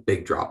 Really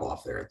big drop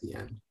off there at the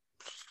end.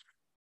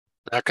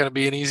 Not going to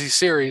be an easy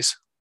series.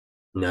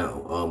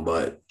 No,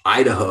 but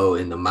Idaho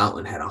in the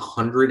Mountain had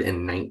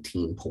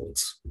 119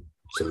 points.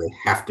 So they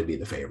have to be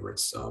the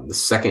favorites. The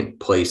second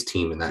place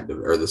team in that,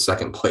 or the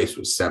second place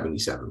was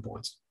 77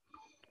 points.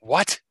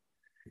 What?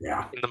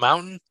 Yeah. In the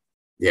Mountain?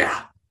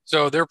 Yeah.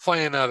 So they're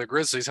playing the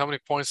Grizzlies. How many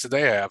points did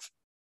they have?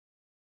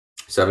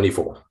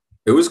 74.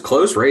 It was a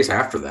close race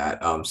after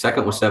that.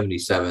 Second was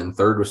 77.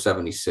 Third was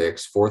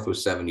 76. Fourth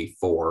was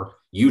 74.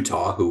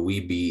 Utah, who we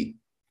beat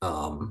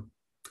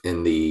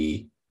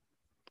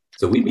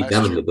so we beat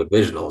them in the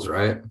divisionals,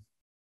 right?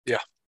 Yeah.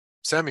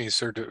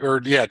 Semis or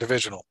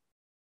divisional.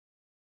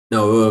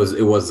 No,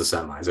 it was the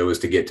semis. It was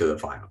to get to the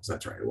finals.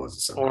 That's right. It was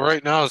the semis. Well,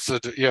 right now So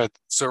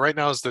right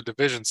now is the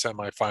division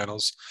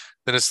semifinals.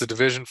 Then it's the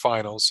division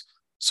finals.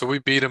 So we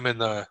beat them in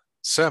the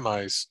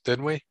semis,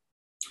 didn't we?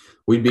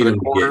 We beat them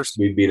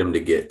to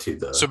get to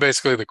the. So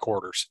basically the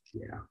quarters.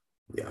 Yeah.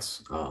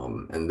 Yes.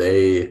 And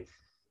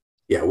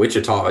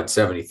Wichita had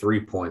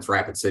 73 points.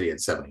 Rapid City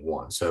had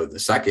 71. So the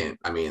second,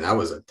 that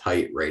was a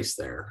tight race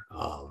there.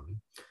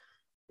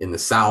 In the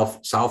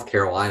South, South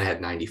Carolina had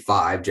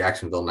 95,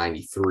 Jacksonville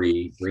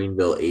 93,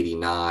 Greenville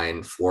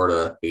 89,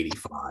 Florida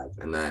 85,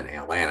 and then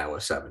Atlanta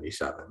was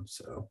 77.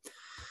 So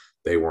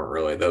they weren't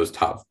really those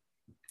top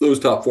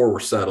 4 were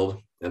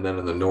settled. And then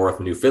in the North,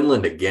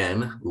 Newfoundland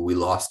again, who we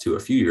lost to a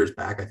few years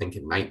back, I think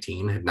in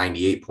 19, had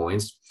 98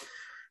 points.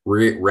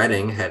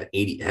 Reading has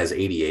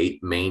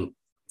 88, Maine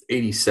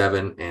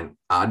 87, and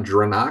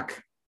Adrenac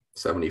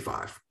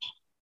 75.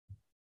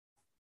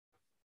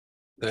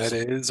 That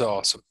is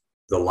awesome.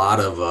 A lot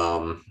of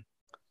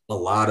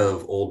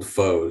old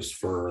foes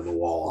for the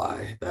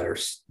Walleye that are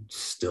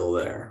still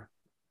there.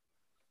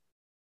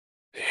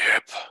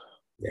 Yep.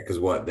 Yeah, because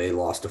they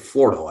lost to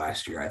Florida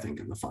last year, I think,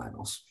 in the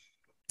finals.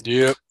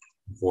 Yep.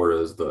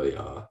 Florida is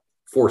the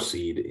 4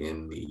 seed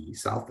in the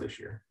South this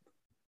year.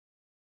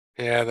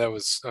 Yeah, that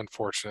was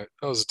unfortunate.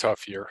 That was a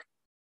tough year.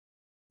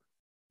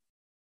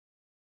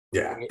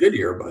 Yeah, good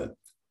year, but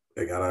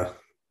they gotta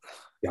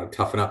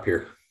toughen up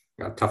here.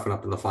 Got to toughen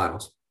up in the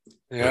finals.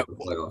 Yeah,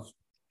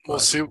 we'll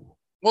see.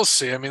 We'll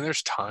see.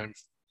 There's time.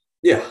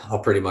 Yeah,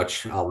 I'll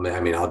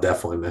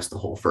definitely miss the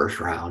whole first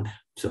round.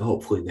 So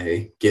hopefully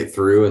they get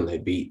through and they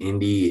beat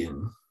Indy,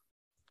 and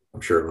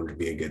I'm sure it'll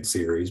be a good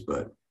series,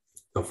 but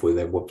hopefully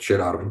they whoop shit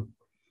out of them.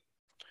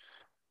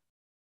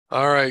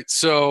 All right.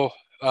 So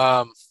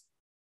I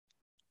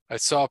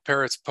saw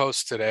Parrott's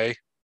post today,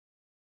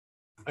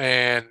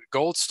 and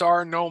Gold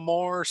Star no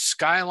more,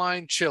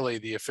 Skyline Chili,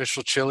 the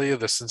official chili of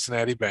the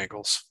Cincinnati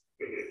Bengals.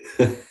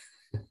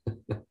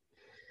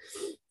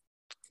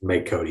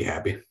 Make Cody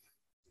happy.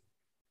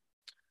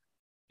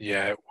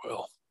 Yeah, it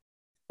will.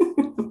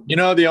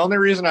 The only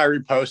reason I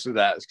reposted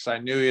that is because I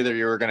knew either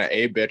you were going to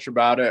A, bitch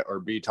about it, or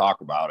B,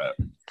 talk about it.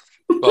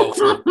 Both.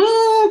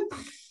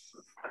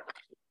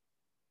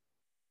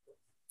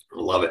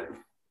 Love it.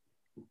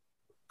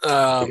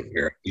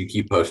 You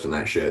keep posting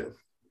that shit.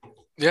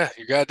 Yeah,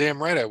 you're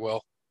goddamn right I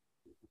will.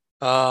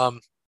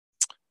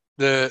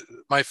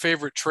 My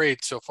favorite trade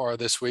so far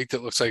this week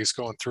that looks like it's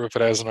going through if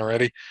it hasn't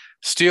already.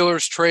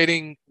 Steelers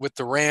trading with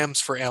the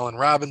Rams for Allen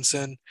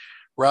Robinson.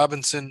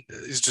 Robinson,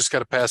 he's just got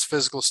to pass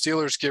physical.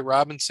 Steelers get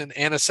Robinson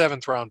and a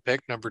 7th-round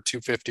pick, number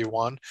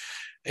 251.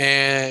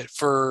 And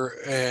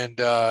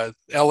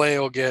LA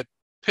will get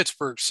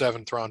Pittsburgh's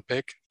 7th-round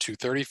pick,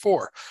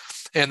 234.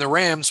 And the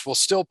Rams will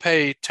still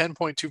pay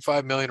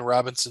 $10.25 million to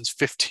Robinson's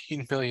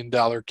 $15 million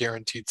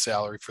guaranteed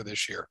salary for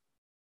this year.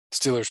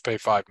 Steelers pay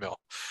 $5 million.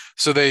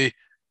 So they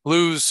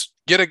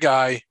get a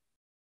guy,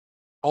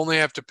 only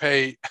have to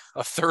pay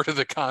a third of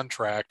the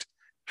contract,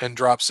 and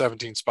drop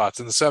 17 spots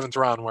in the 7th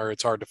round where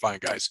it's hard to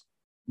find guys.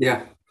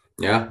 Yeah.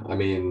 Yeah. I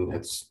mean,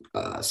 it's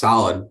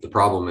solid. The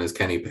problem is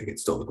Kenny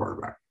Pickett's still the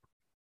quarterback.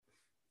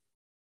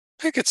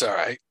 Pickett's all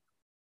right.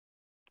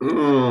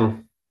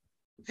 Mm.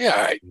 Yeah,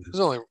 all right. It's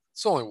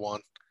only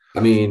one. I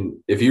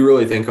mean, if you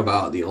really think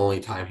about the only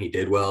time he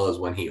did well is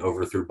when he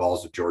overthrew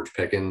balls to George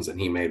Pickens and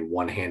he made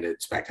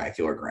one-handed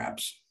spectacular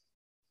grabs.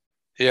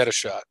 He had a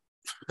shot.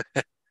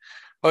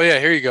 Oh, yeah,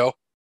 here you go.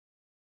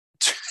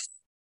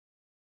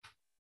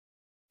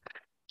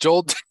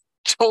 Joel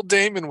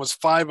Damon was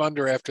 5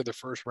 under after the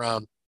first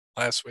round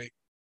last week.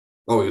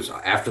 Oh, he was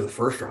after the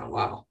first round.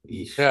 Wow.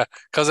 Eesh. Yeah,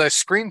 because I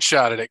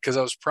screenshotted it because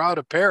I was proud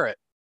of Parrot.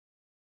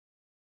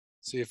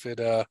 See if it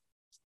there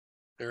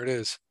it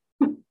is.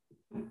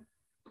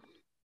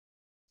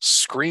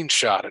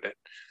 Screenshotted it.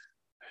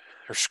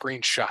 Or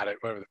screenshot it,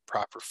 whatever the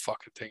proper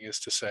fucking thing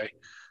is to say.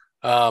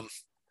 I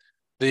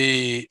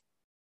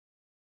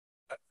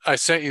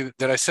sent you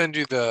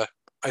the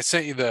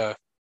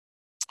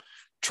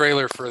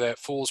trailer for that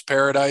Fool's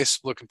Paradise.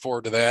 Looking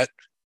forward to that.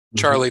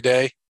 Charlie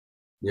Day.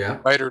 Yeah.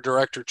 Writer,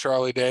 director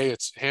Charlie Day.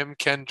 It's him,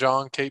 Ken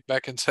Jeong, Kate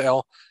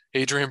Beckinsale,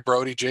 Adrian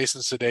Brody,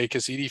 Jason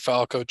Sudeikis, Edie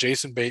Falco,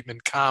 Jason Bateman,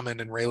 Common,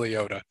 and Ray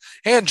Liotta.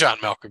 And John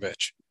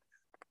Malkovich.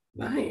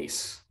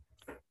 Nice.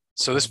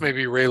 So this may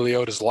be Ray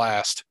Liotta's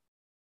last.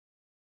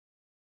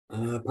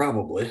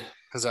 Probably.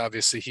 Because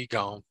obviously he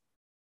gone.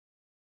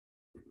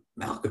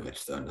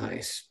 Malkovich, though,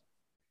 nice.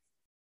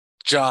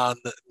 John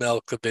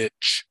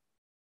Malkovich.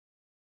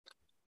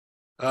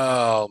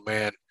 Oh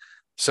man.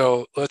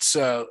 So let's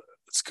go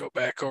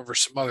back over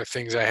some other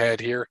things I had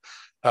here.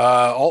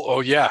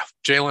 Yeah,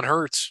 Jalen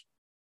Hurts,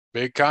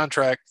 big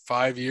contract,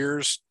 5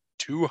 years,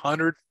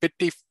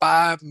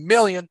 $255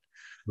 million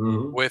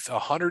with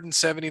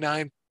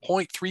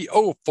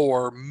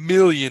 $179.304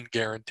 million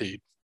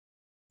guaranteed.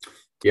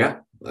 Yeah,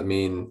 I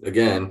mean,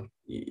 again,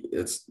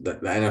 it's the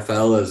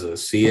NFL is a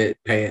see it,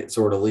 pay it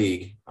sort of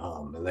league,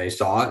 and they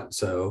saw it,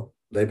 so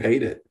they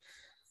paid it.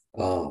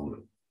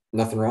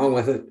 Nothing wrong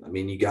with it. I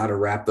mean, you got to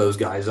wrap those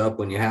guys up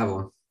when you have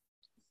them.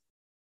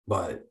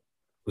 But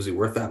was he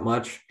worth that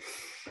much?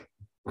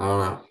 I don't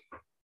know.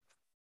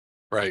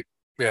 Right.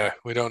 Yeah,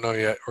 we don't know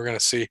yet. We're going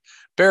to see.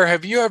 Bear,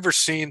 have you ever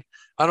seen,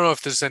 I don't know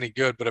if this is any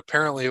good, but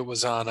apparently it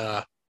was on,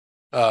 God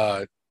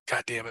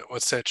damn it,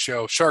 what's that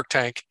show? Shark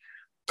Tank,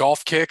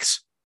 Golf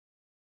Kicks.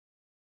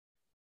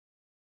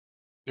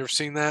 You ever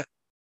seen that?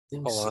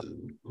 Hold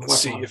on. Let's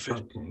see if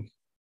it.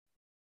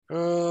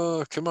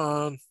 Come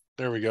on.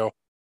 There we go.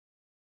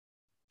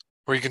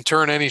 Where you can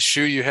turn any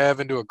shoe you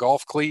have into a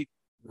golf cleat.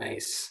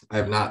 Nice. I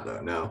have not,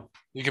 though. No.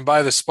 You can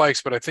buy the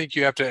spikes, but I think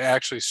you have to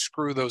actually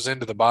screw those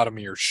into the bottom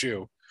of your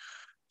shoe.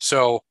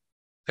 So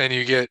then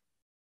you get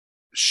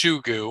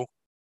shoe goo,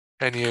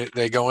 and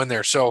they go in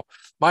there. So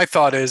my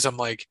thought is, I'm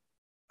like,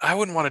 I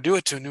wouldn't want to do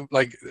it to new.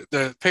 Like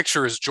the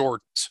picture is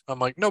Jordans. I'm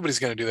like, nobody's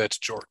going to do that to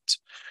Jordans.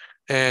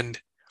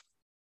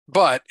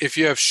 But if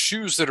you have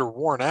shoes that are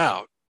worn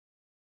out,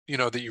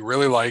 that you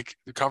really like,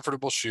 the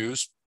comfortable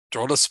shoes,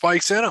 throw the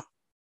spikes in them.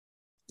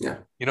 Yeah.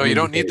 You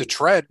don't need the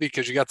tread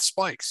because you got the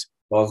spikes.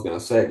 Well, I was going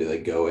to say, do they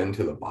go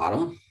into the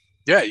bottom?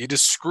 Yeah, you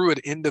just screw it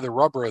into the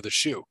rubber of the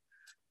shoe.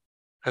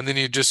 And then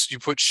you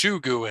put shoe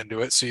goo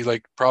into it. So you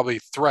probably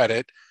thread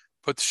it,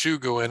 put the shoe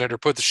goo in it, or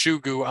put the shoe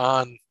goo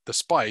on the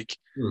spike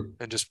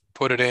and just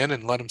put it in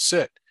and let them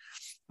sit.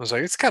 I was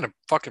like, it's kind of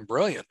fucking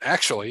brilliant,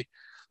 actually.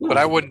 But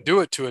I wouldn't do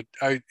it to it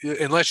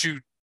unless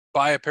you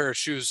buy a pair of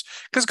shoes,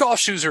 because golf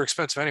shoes are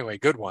expensive anyway,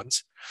 good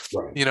ones.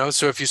 Right.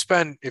 So if you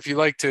want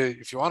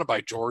to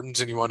buy Jordans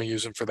and you want to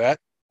use them for that,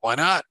 why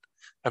not?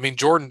 I mean,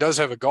 Jordan does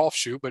have a golf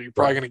shoe, but you're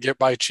probably going to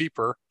buy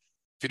cheaper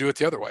if you do it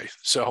the other way.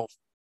 So,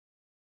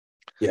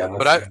 yeah,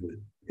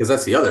 because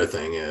that's the other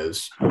thing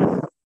is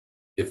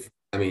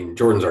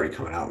Jordan's already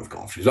coming out with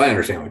golf shoes. I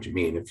understand what you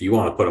mean. If you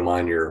want to put them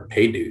on your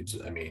Hey Dudes,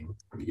 I mean,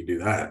 you could do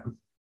that.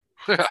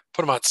 Put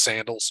them on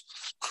sandals.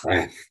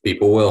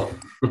 People will.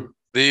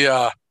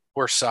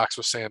 Wear socks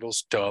with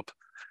sandals, dub.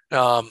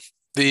 But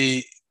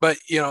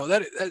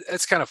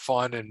that's kind of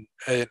fun, and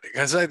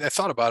as I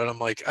thought about it, I'm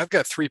like, I've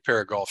got 3 pair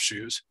of golf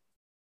shoes.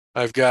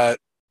 I've got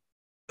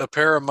a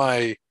pair of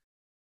my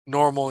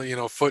normal,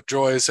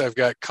 FootJoys. I've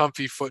got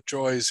comfy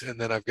FootJoys,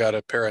 and then I've got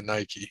a pair of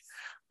Nike.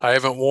 I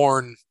haven't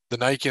worn the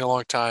Nike in a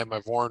long time.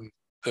 I've worn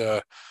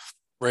the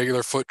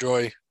regular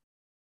FootJoy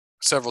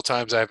several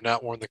times. I have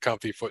not worn the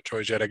comfy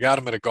FootJoys yet. I got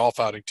them at a golf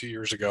outing 2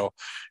 years ago.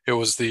 It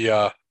was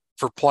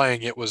for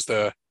playing, it was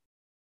the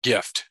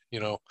gift,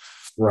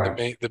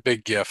 right. The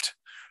big gift.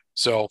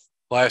 So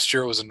last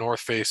year it was a North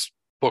Face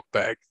book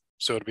bag.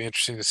 So it'd be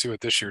interesting to see what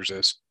this year's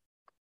is.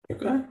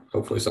 Okay.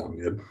 Hopefully something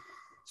good.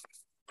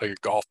 like a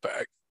golf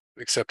bag,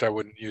 except I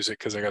wouldn't use it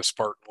because I got a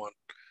Spartan one.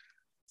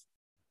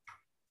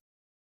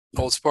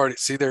 Old Sparty.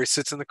 See there, he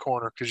sits in the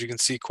corner because you can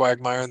see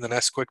Quagmire and the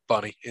Nesquik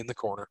bunny in the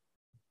corner.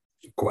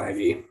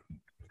 Quaggy.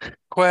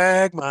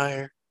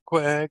 Quagmire,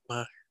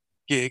 Quagmire,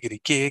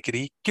 giggity,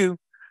 giggity, goo.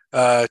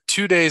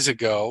 2 days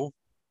ago,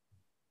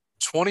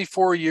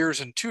 24 years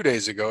and 2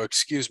 days ago,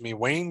 excuse me,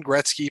 Wayne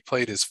Gretzky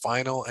played his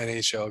final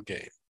NHL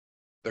game,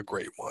 the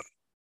great one.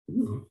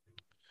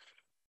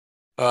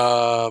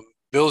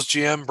 Bills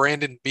GM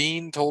Brandon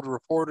Beane told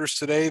reporters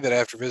today that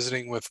after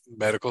visiting with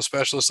medical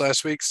specialists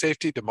last week,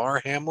 safety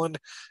DeMar Hamlin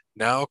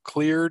now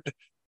cleared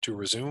to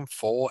resume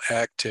full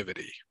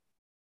activity.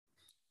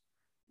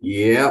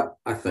 Yeah,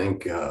 I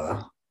think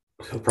he'll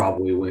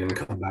probably win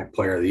comeback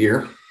player of the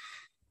year.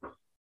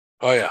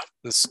 Oh yeah,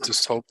 let's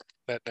just hope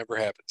that never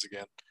happens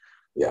again.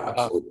 Yeah,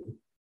 absolutely.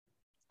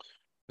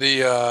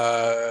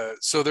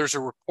 So there's a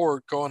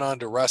report going on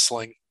to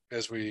wrestling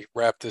as we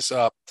wrap this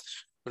up.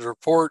 There's a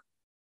report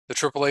the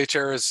Triple H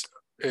era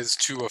is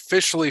to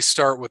officially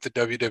start with the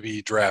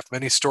WWE draft.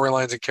 Many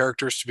storylines and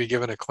characters to be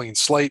given a clean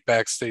slate,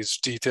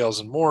 backstage details,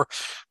 and more.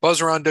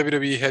 Buzz around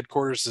WWE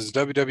headquarters as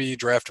WWE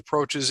draft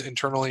approaches.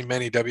 Internally,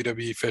 many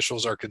WWE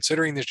officials are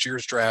considering this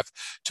year's draft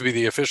to be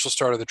the official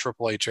start of the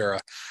Triple H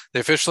era.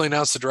 They officially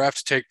announced the draft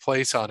to take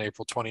place on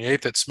April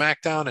 28th at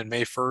SmackDown and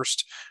May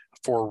 1st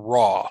for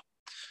Raw.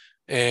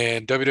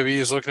 And WWE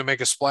is looking to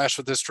make a splash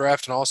with this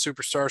draft, and all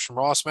superstars from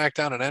Raw,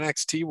 SmackDown, and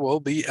NXT will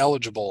be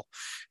eligible.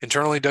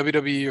 Internally,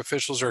 WWE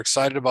officials are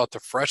excited about the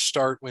fresh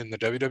start when the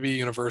WWE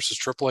Universe's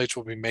Triple H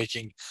will be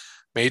making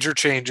major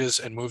changes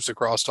and moves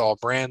across to all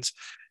brands.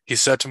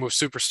 He's set to move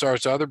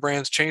superstars to other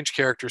brands, change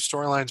characters,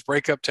 storylines,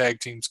 break up tag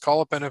teams, call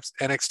up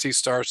NXT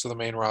stars to the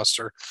main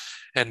roster,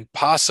 and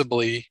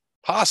possibly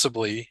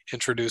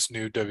introduce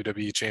new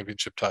WWE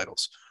Championship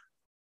titles.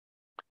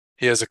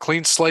 He has a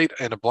clean slate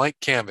and a blank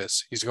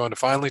canvas. He's going to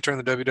finally turn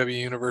the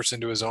WWE Universe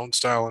into his own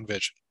style and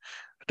vision.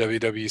 A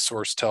WWE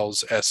source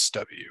tells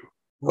SW.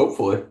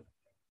 Hopefully.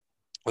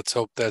 Let's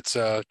hope that's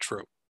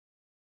true.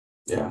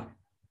 Yeah.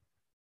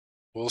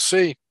 We'll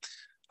see.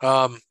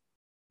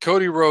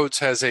 Cody Rhodes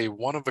has a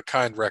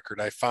one-of-a-kind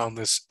record. I found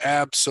this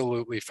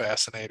absolutely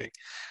fascinating.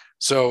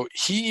 So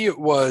he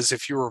was,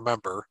 if you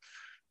remember,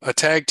 a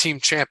tag team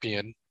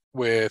champion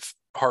with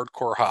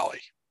Hardcore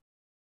Holly.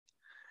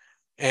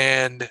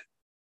 And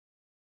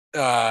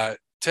Ted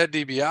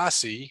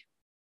DiBiase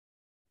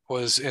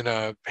was in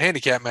a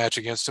handicap match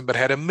against him, but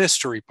had a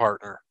mystery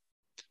partner.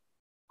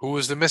 Who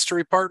was the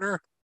mystery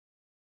partner?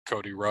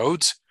 Cody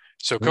Rhodes.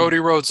 So Cody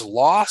Rhodes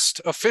lost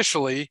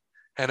officially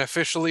and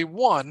officially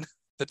won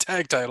the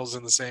tag titles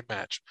in the same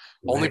match.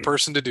 Nice. Only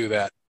person to do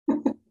that.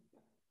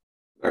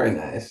 Very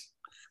nice.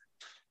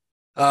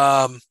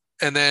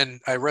 And then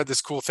I read this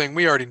cool thing.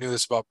 We already knew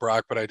this about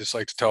Brock, but I just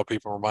like to tell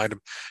people, remind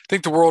them. I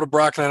think the world of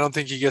Brock, and I don't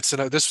think he gets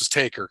enough. This was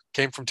Taker,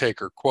 came from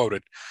Taker,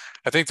 quoted.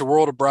 I think the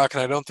world of Brock,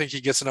 and I don't think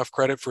he gets enough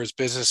credit for his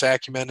business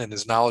acumen and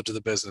his knowledge of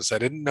the business. I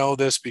didn't know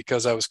this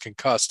because I was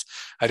concussed.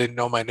 I didn't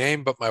know my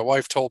name, but my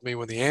wife told me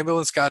when the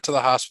ambulance got to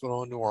the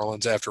hospital in New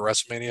Orleans after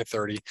WrestleMania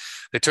 30,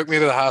 they took me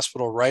to the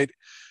hospital right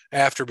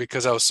after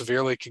because I was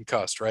severely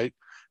concussed, right?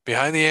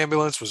 Behind the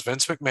ambulance was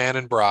Vince McMahon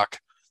and Brock.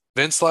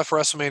 Vince left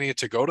WrestleMania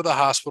to go to the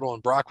hospital,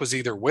 and Brock was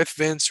either with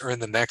Vince or in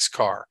the next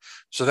car.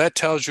 So that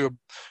tells you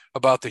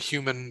about the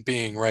human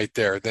being right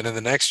there. Then in the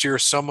next year,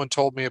 someone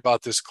told me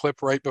about this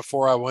clip right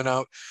before I went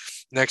out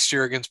next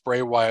year against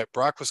Bray Wyatt.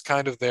 Brock was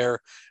kind of there,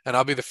 and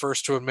I'll be the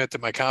first to admit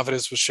that my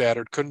confidence was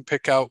shattered. Couldn't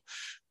pick out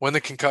when the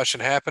concussion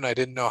happened. I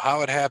didn't know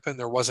how it happened.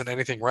 There wasn't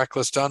anything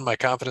reckless done. My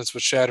confidence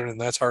was shattered, and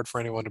that's hard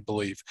for anyone to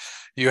believe.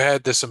 You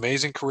had this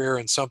amazing career,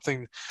 and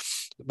something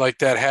like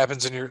that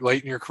happens in your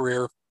late in your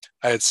career.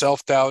 I had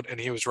self-doubt, and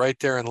he was right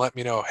there and let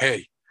me know,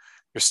 hey,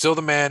 you're still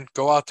the man.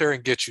 Go out there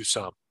and get you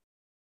some.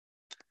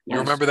 You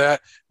remember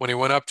that? When he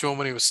went up to him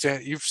when he was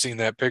standing? You've seen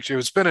that picture.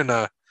 It's been in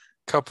a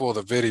couple of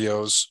the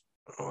videos.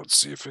 Oh, let's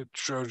see if it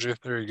shows you.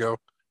 There you go.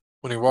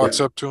 When he walks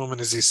up to him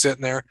and as he's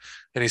sitting there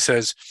and he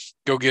says,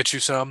 go get you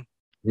some.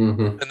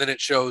 And then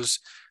it shows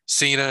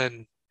Cena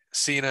and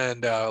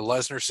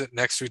Lesnar sitting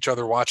next to each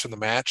other watching the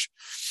match.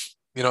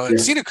 You know,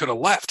 and Cena could have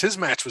left. His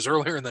match was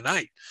earlier in the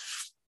night.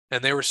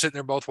 And they were sitting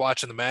there both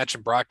watching the match,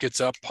 and Brock gets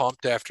up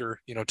pumped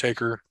after,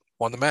 Taker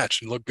won the match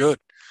and looked good.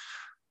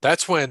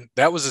 That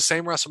was the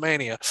same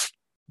WrestleMania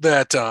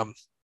that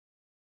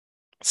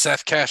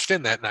Seth cashed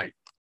in that night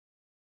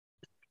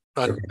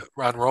on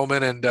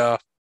Roman and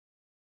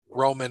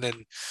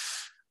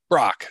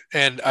Brock.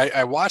 And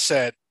I watched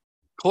that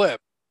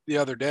clip the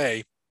other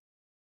day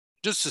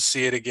just to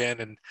see it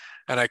again,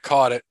 and I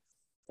caught it.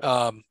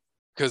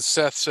 Because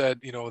Seth said,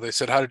 they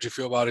said, how did you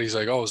feel about it? He's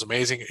like, oh, it was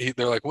amazing.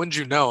 They're like, when did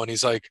you know? And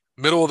he's like,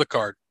 middle of the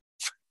card.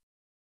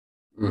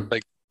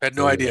 Like, had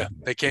no idea.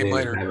 They came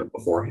later. Have it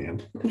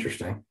beforehand.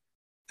 Interesting.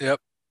 Yep.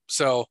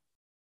 So,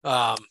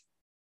 and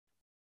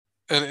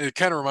it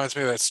kind of reminds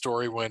me of that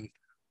story when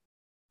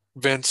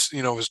Vince,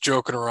 was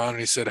joking around and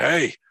he said,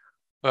 hey,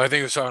 I think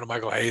he was talking to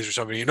Michael Hayes or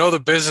something. The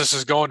business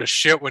is going to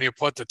shit when you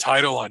put the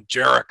title on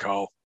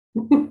Jericho.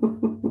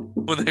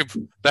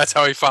 That's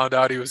how he found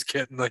out he was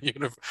getting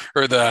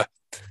the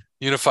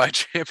unified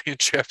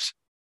championships.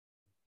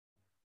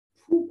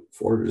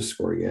 Ford just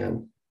scored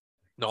again.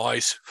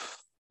 Nice.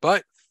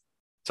 But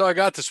that's all I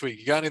got this week.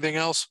 You got anything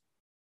else?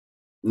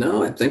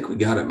 No, I think we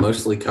got it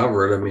mostly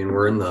covered. I mean,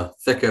 we're in the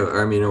thick of,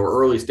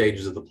 we're early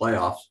stages of the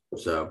playoffs.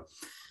 So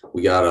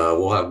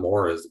we'll have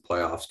more as the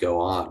playoffs go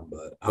on,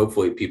 but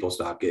hopefully people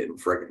stop getting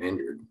freaking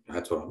injured.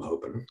 That's what I'm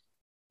hoping.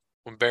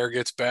 When Bear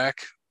gets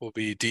back, we'll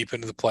be deep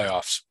into the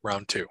playoffs,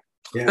 round 2.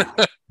 Yeah.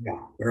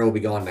 Bear will be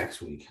gone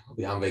next week. I'll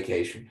be on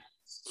vacation.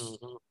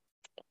 Mm-hmm.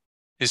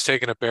 He's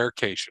taking a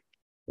bearcation.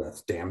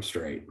 That's damn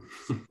straight.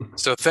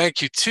 So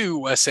thank you to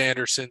Wes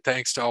Anderson.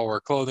 Thanks to All Our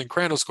Clothing,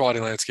 Crandall's Quality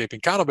Landscaping,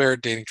 Connell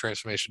Barrett,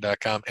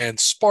 datingtransformation.com, and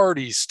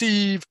Sparty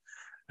Steve.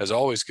 As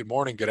always, good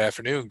morning, good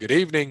afternoon, good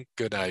evening,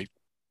 good night.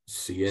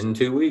 See you in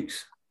 2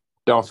 weeks.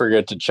 Don't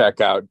forget to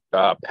check out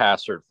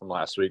Password from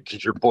last week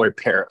because your boy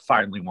Parrot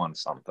finally won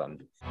something.